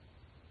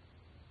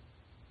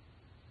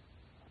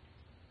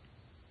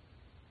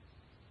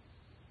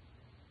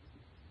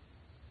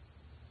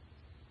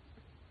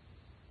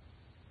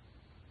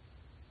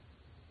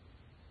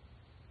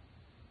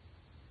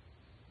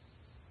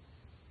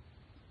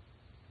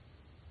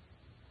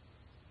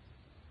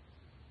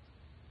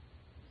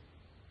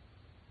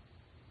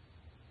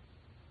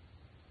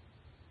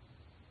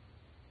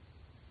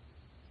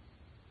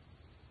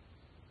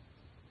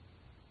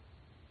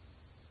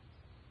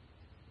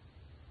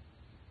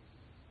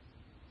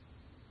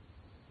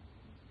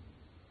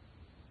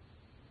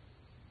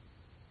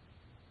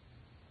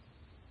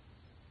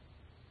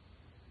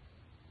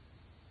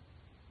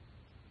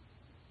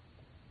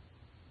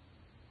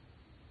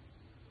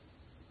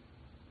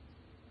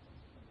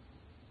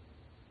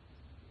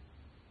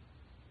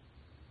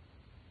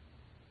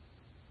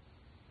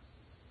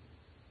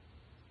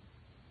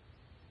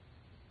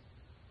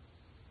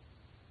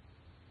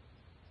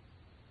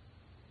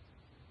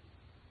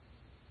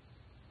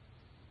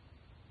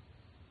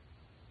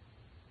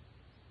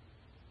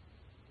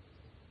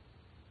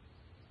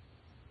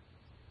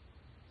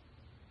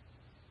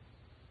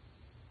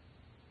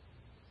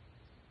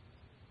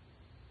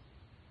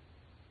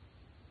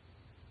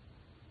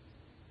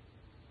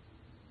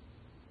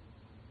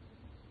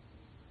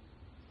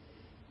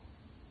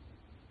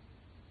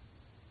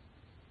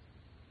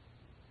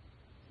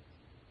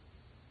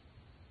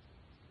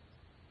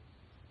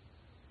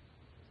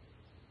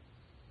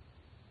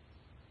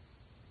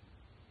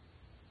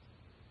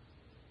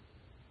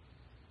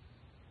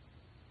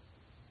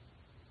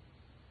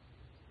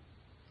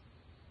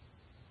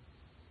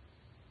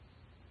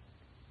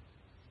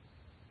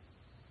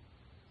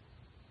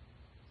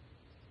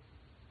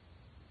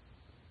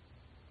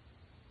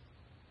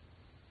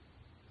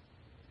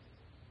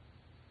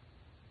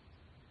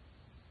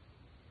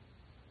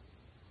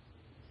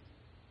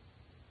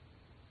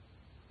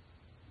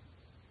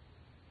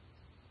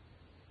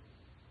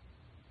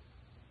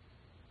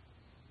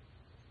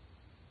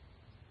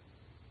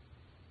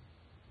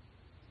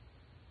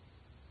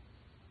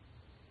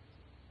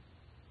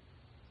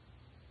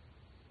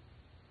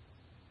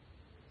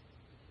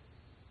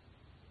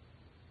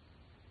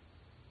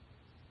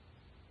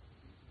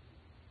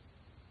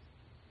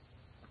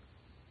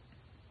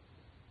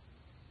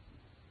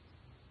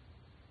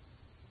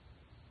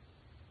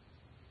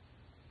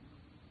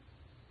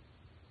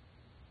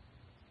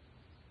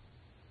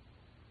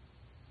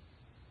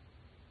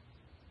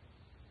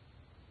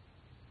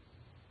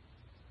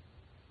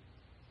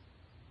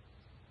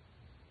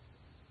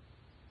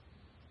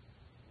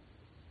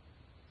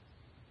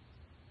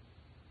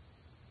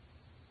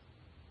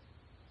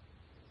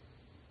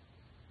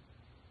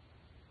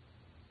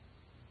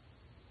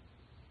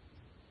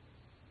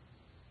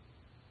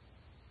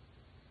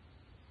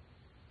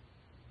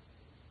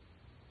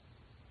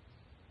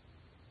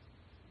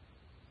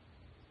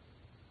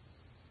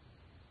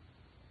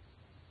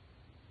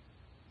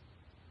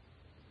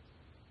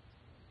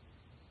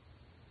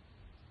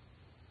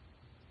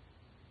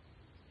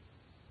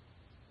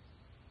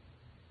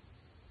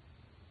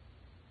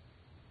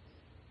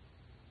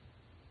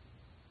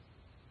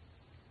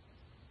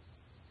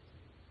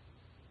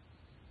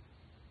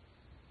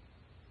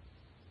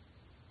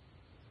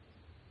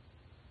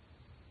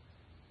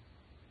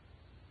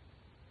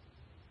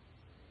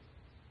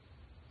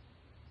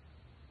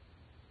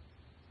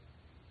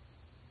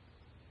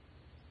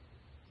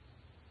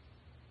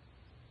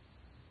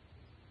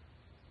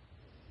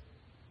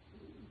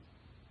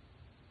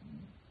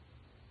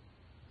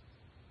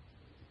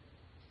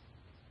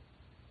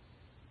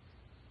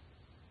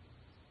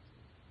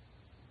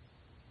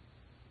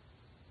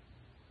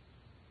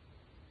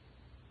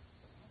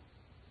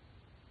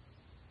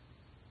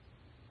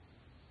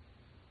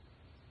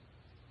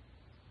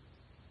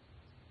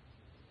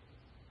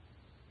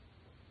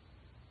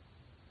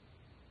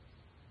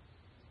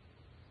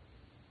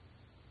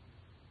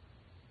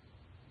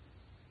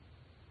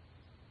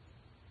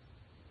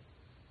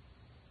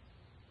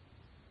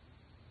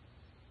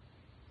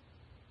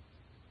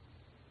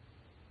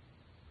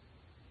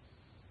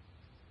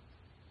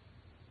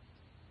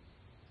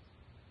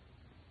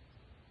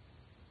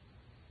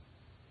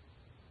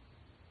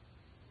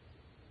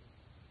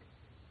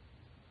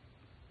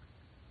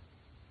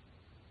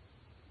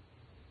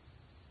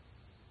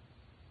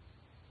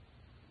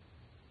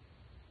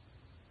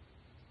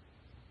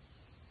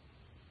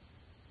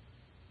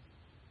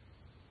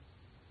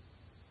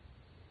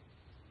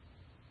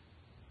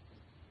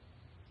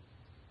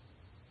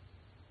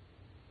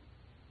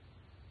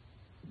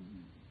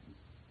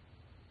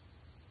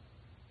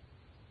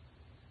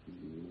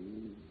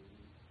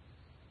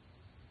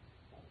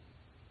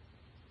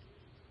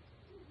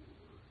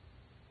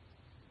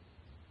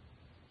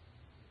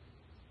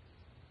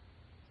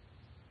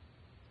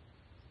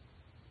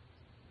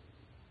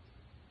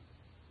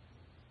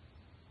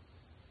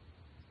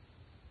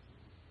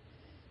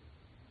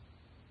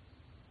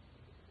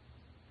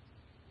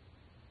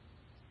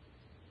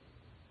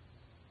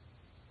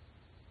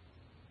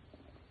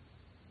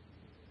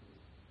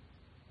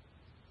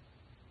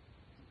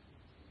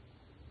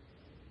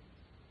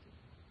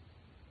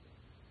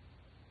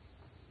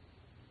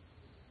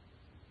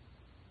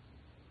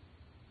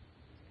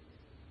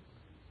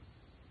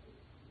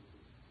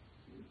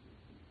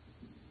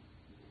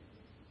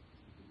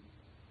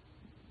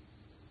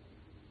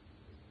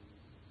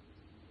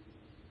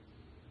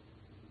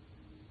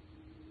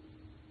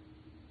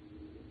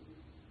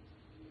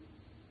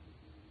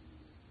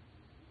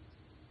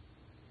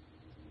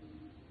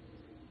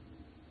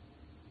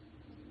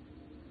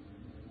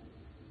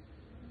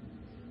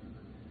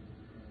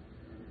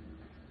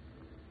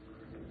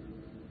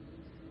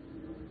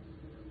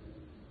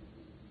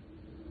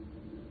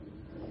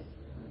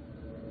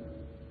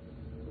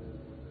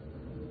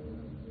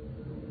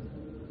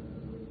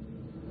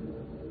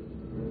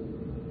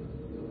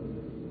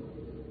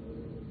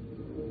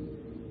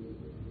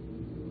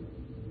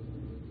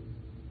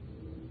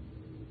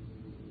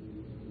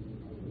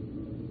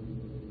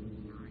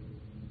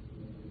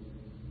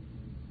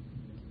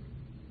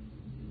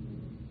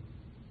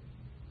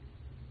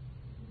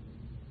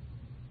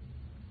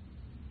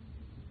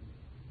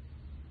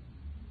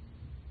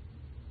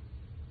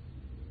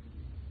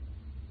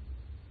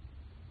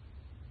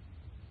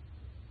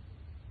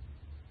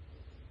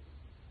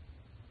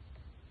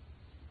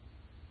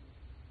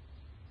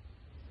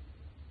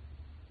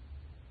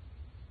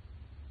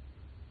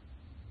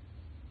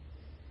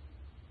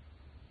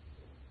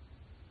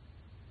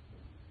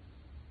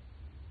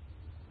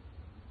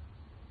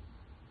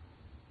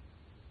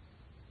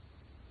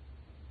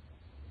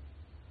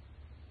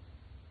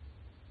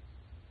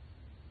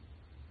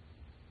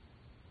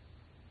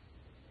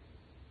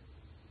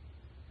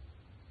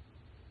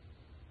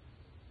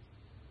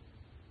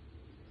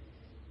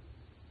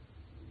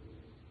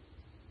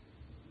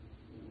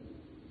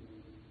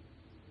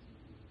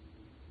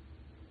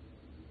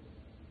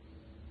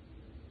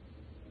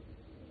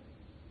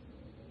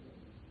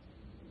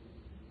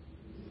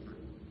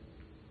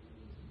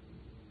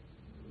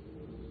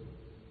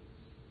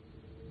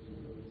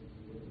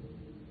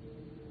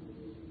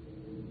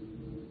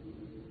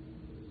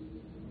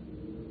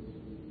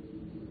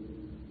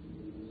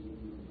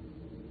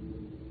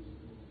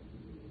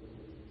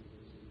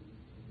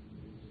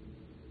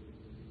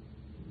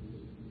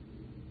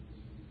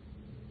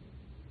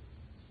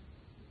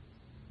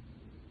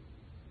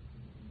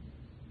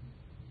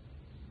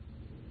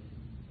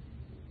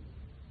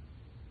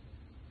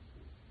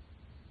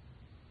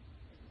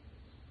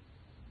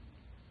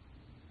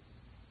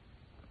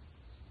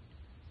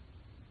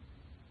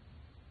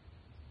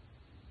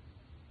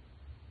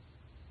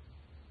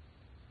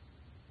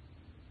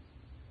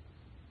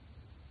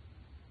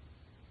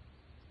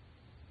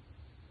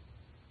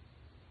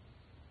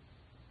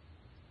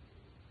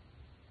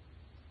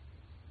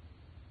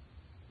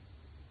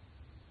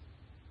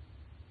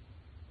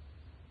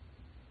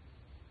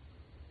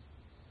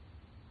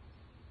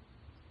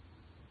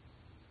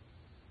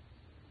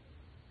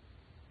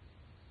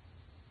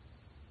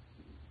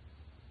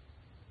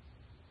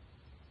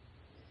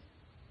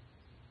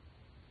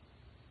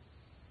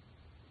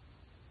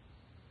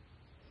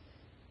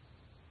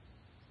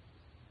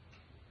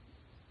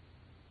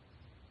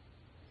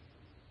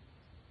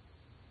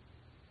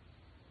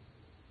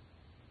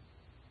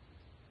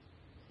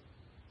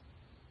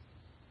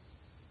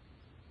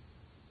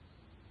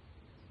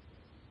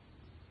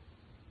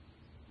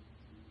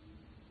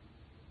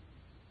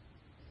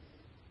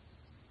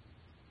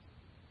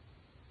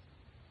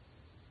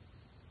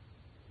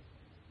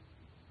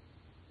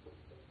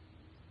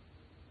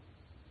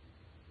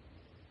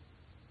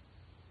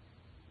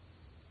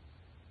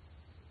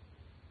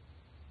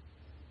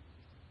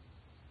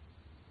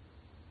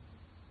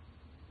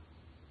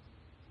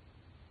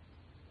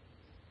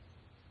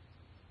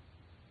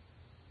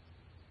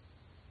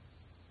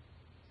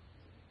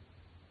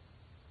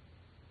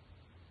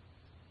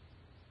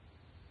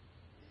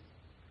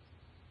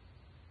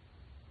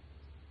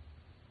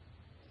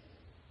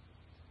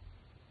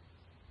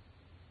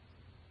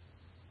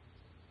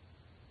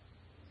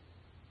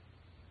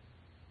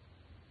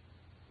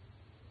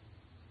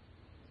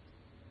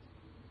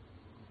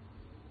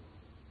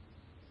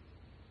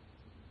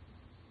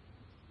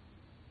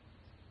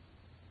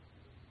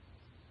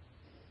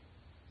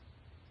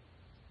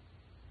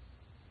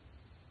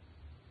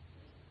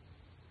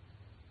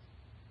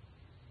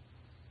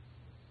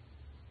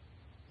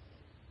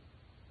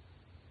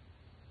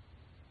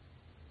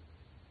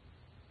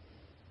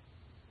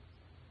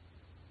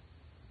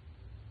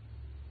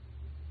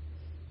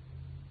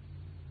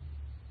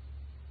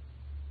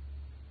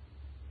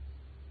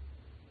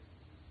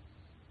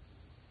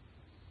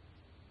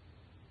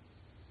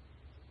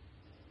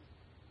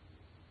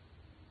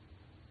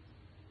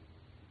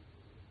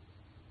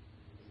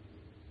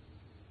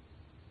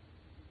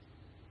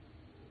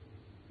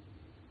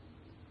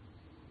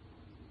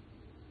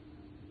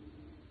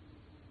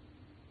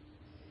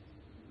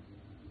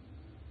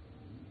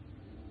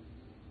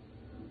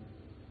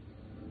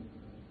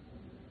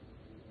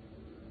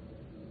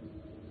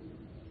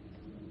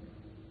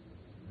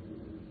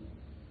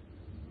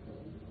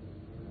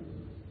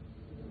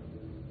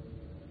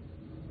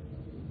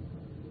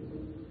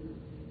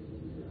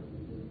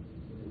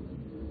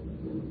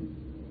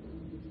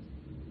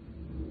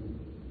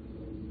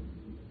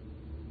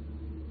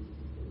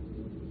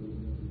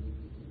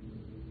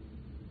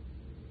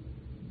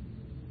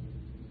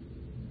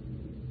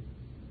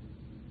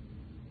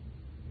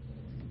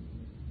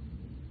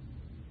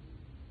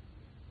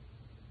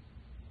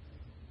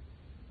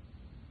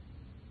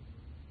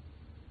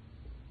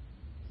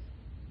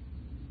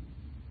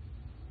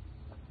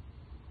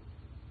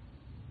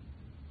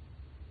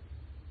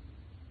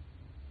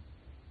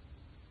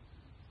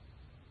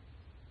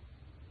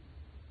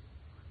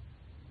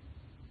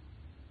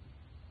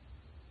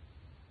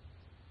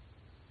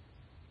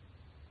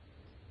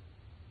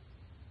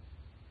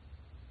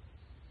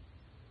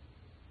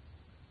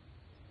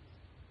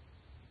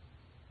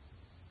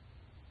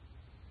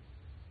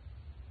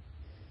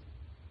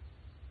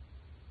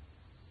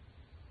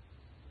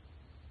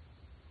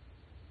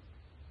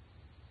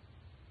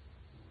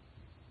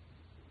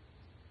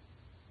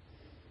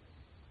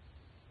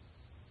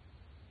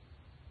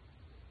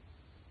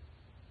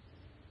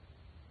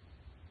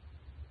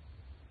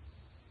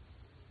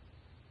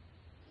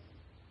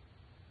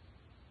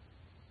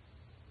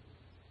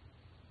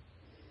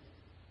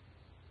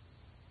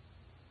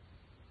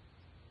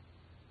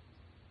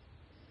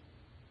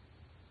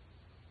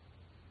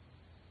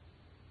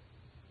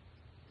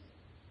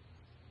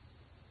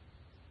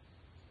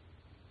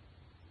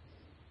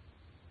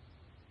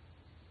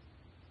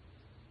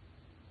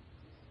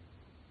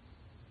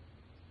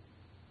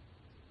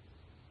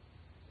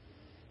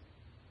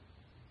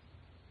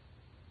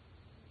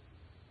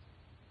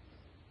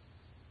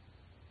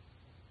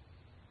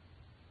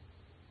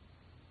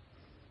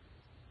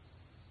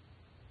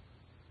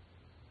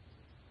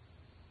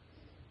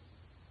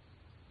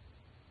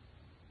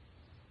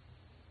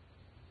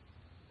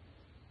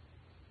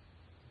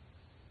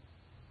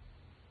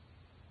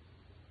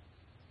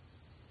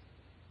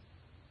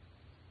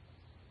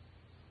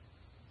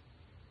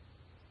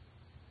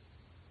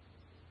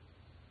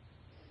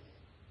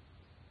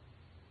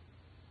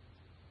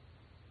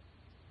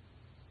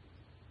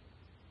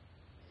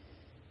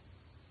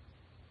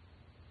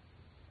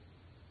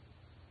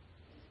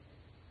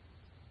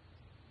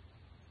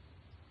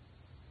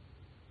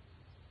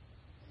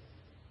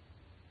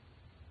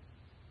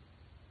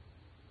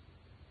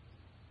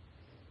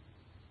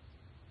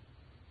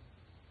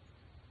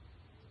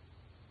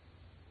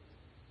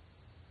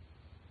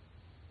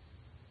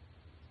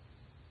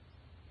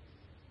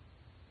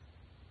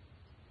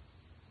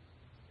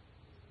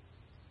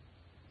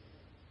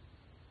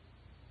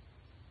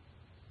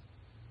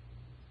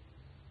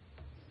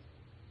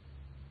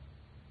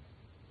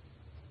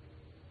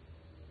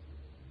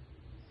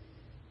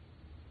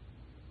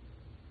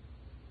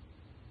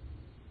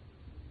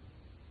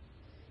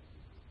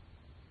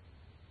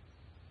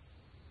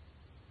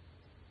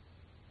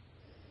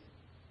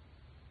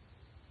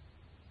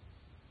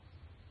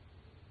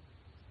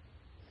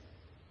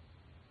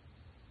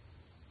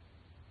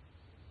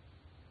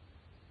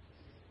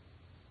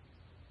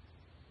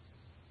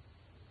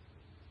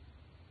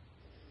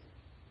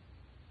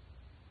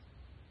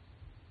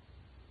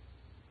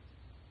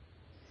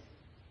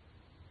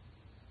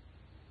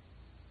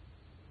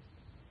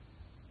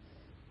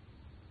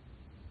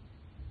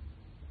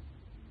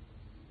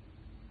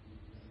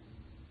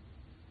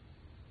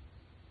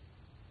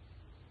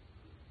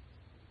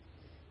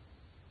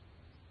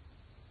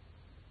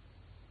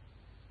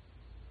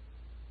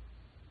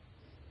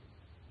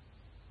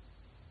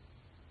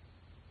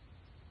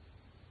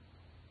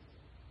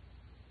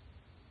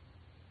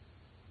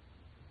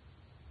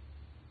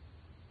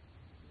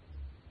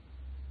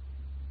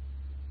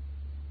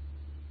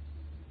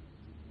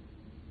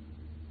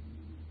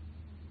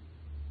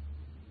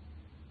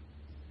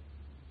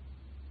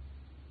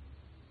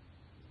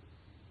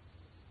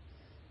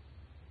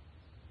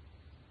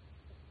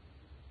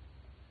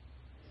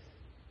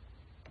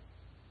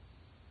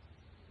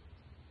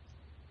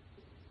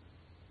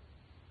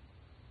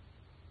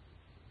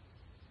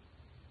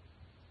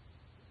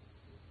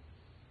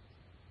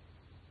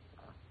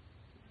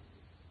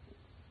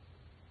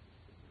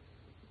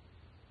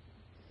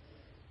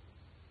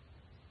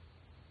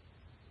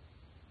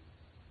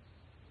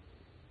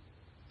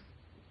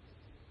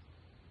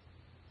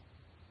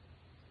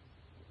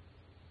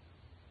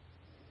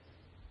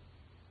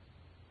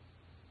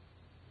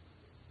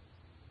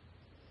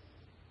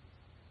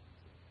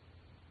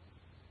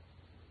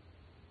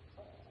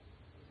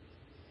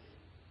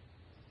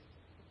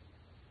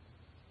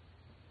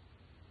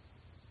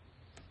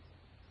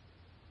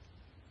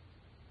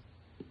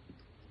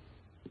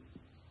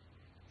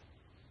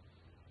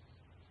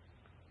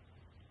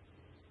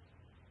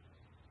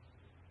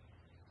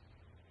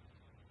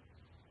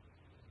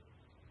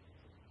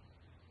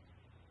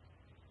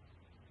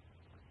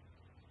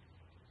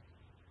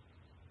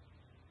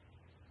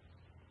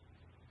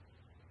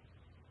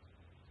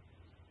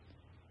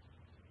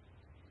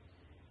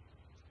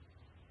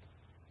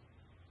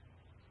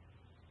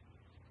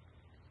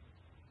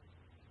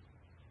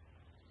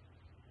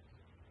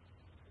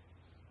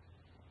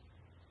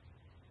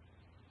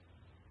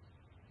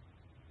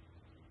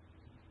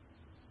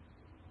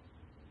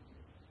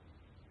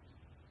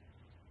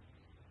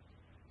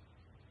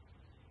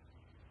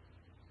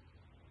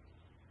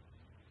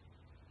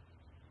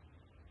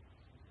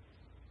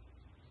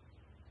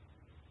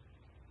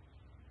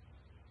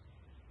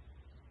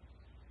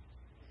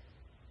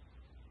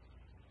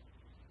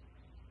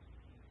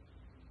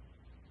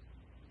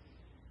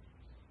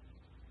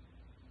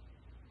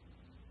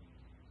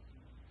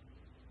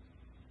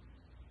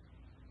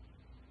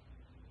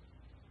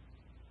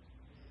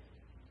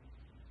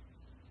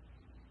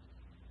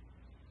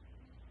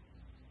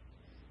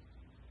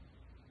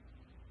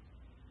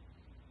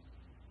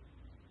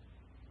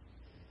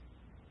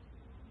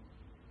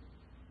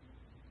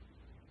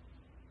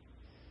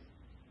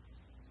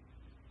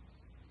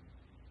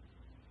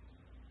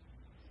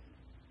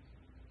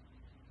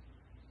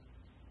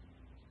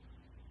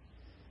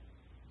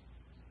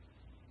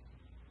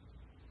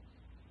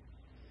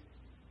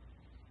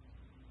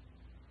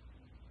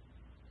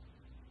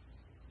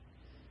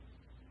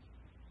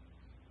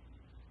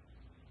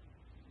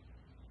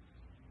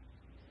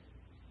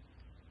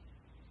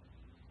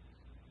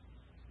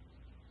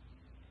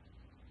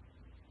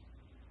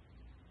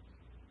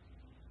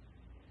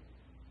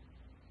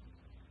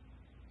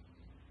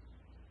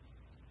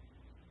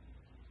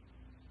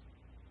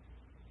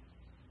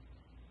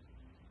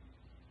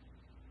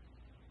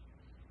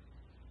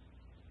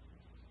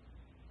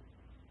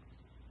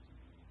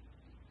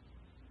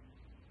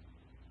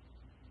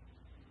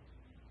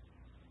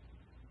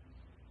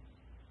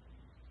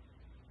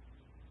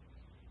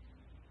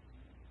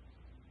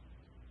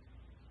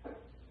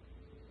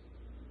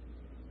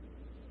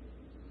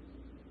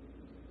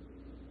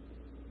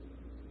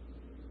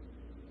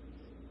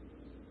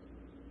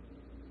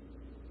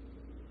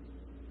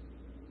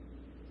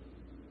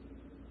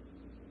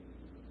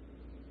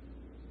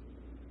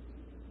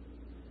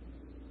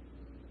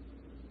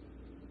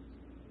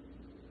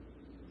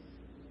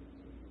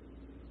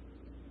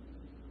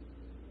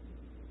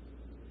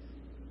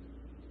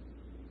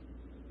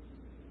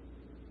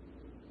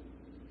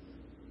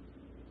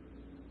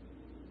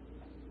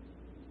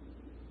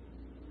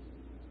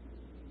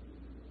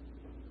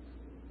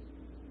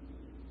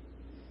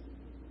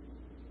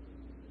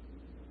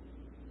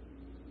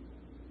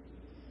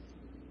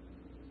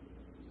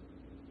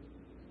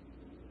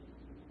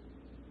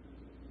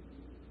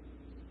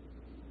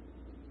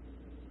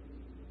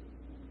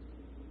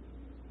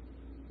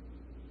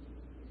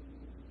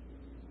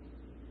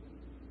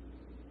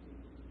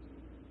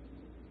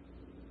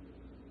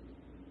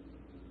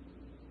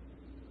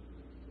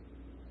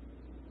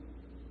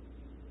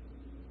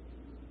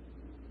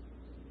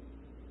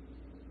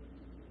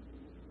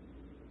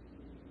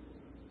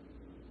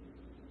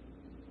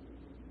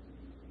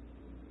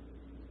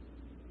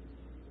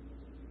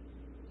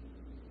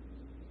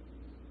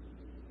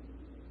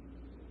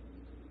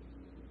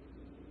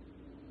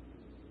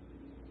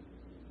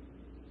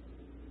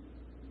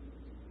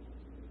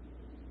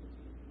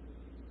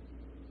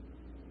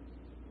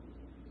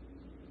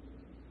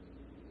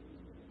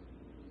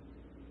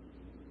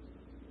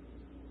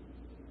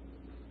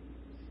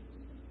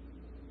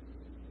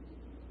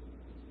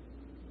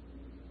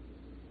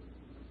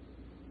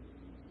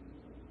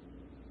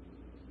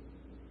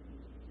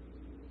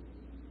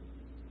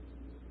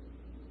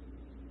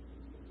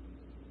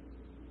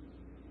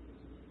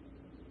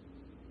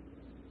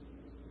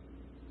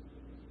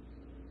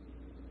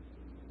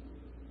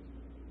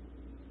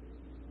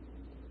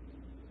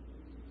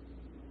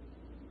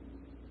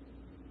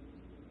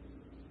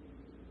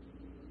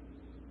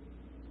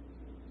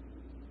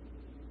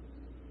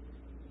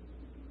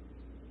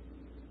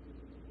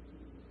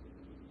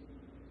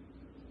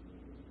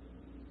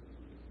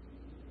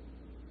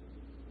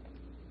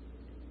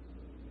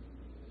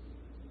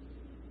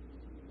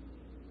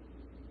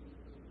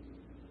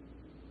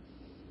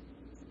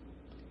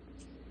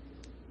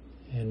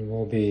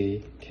 we'll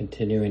be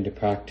continuing to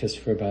practice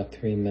for about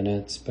 3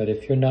 minutes, but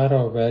if you're not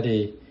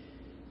already,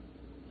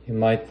 you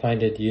might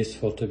find it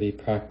useful to be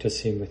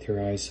practicing with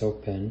your eyes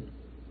open.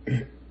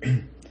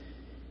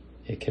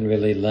 It can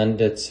really lend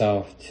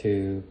itself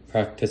to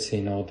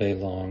practicing all day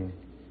long.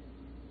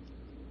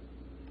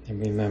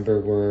 And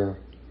remember, we're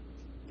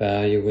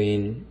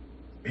valuing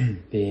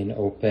being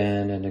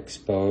open and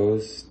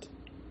exposed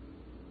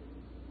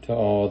to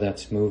all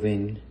that's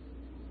moving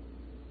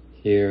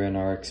here in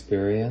our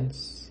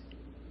experience.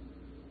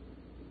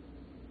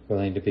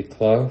 Willing to be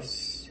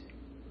close,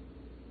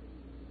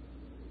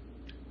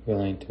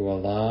 willing to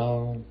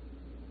allow.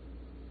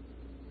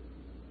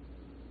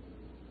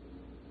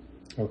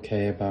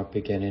 Okay about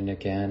beginning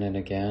again and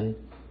again.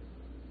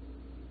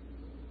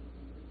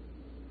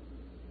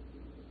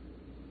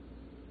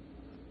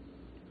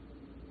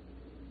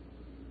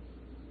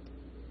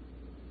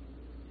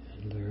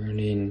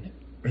 And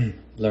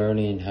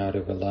learning how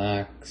to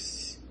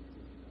relax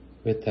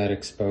with that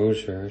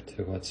exposure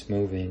to what's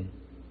moving.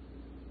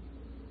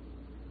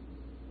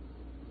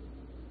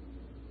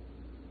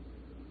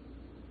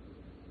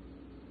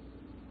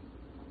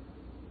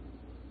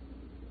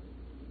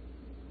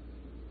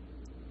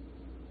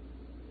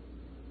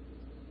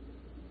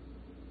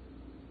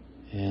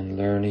 And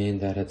learning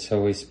that it's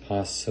always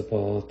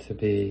possible to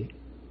be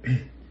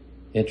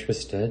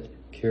interested,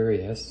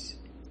 curious.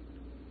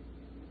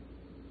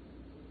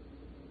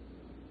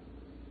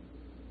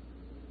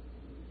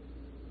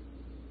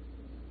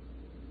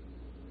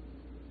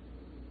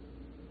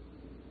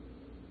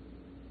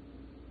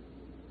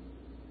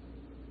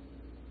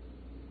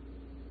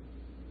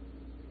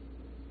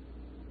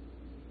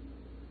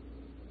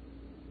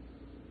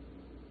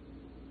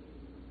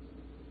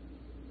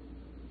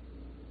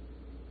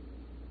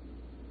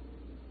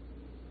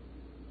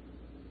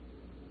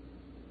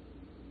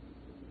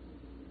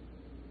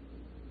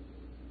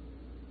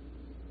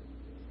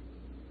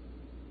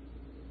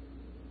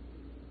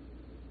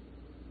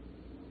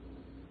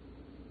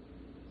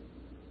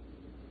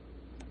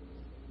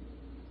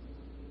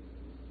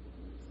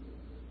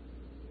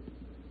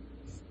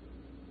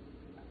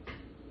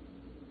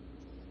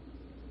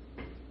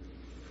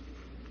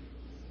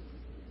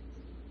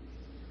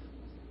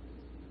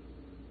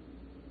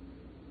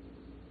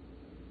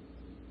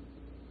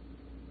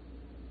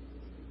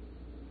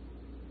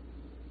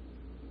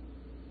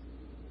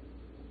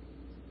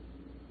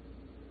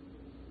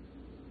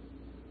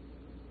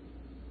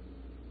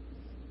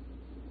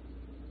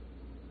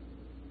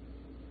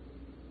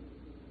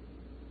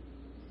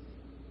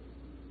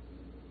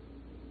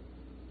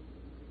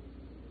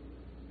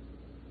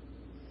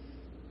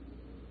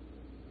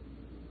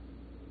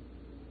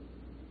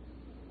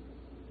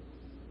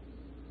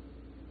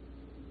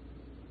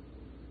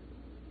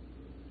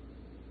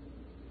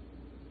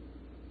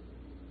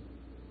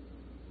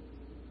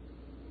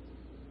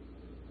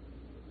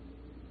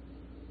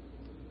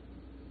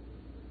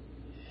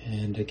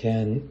 And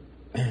again,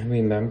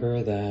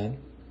 remember that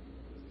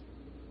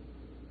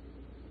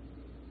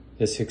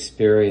this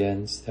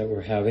experience that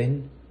we're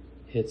having,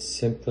 it's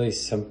simply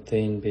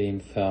something being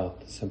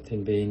felt,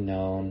 something being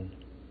known.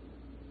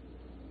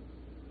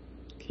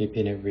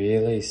 Keeping it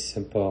really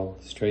simple,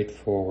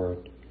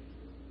 straightforward.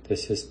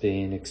 This is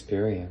being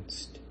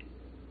experienced.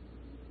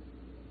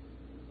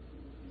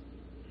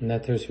 And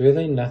that there's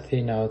really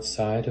nothing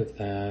outside of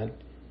that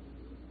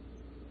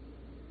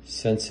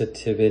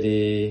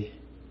sensitivity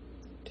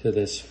to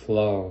this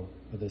flow,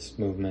 or this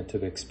movement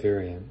of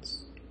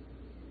experience.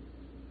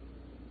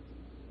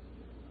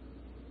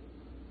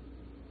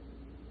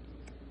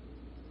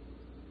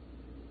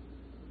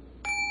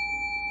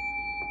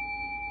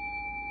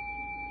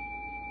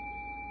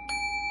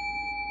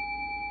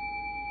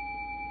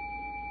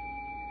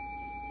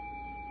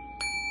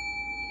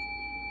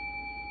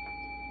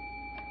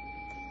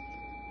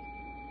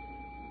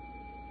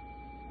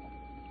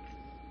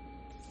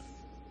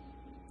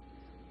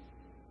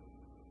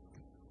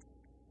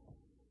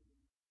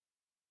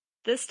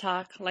 This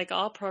talk, like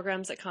all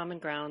programs at Common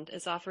Ground,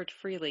 is offered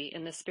freely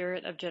in the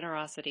spirit of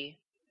generosity.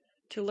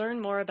 To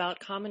learn more about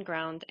Common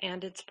Ground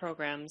and its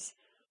programs,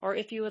 or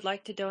if you would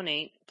like to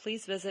donate,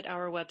 please visit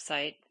our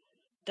website,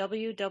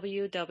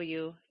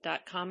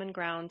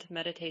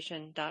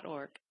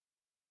 www.commongroundmeditation.org.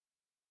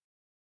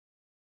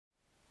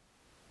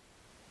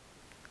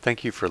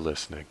 Thank you for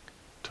listening.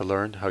 To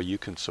learn how you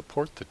can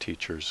support the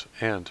teachers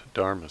and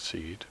Dharma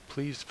Seed,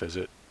 please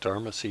visit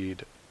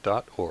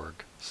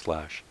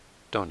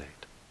dharmaseed.org/donate.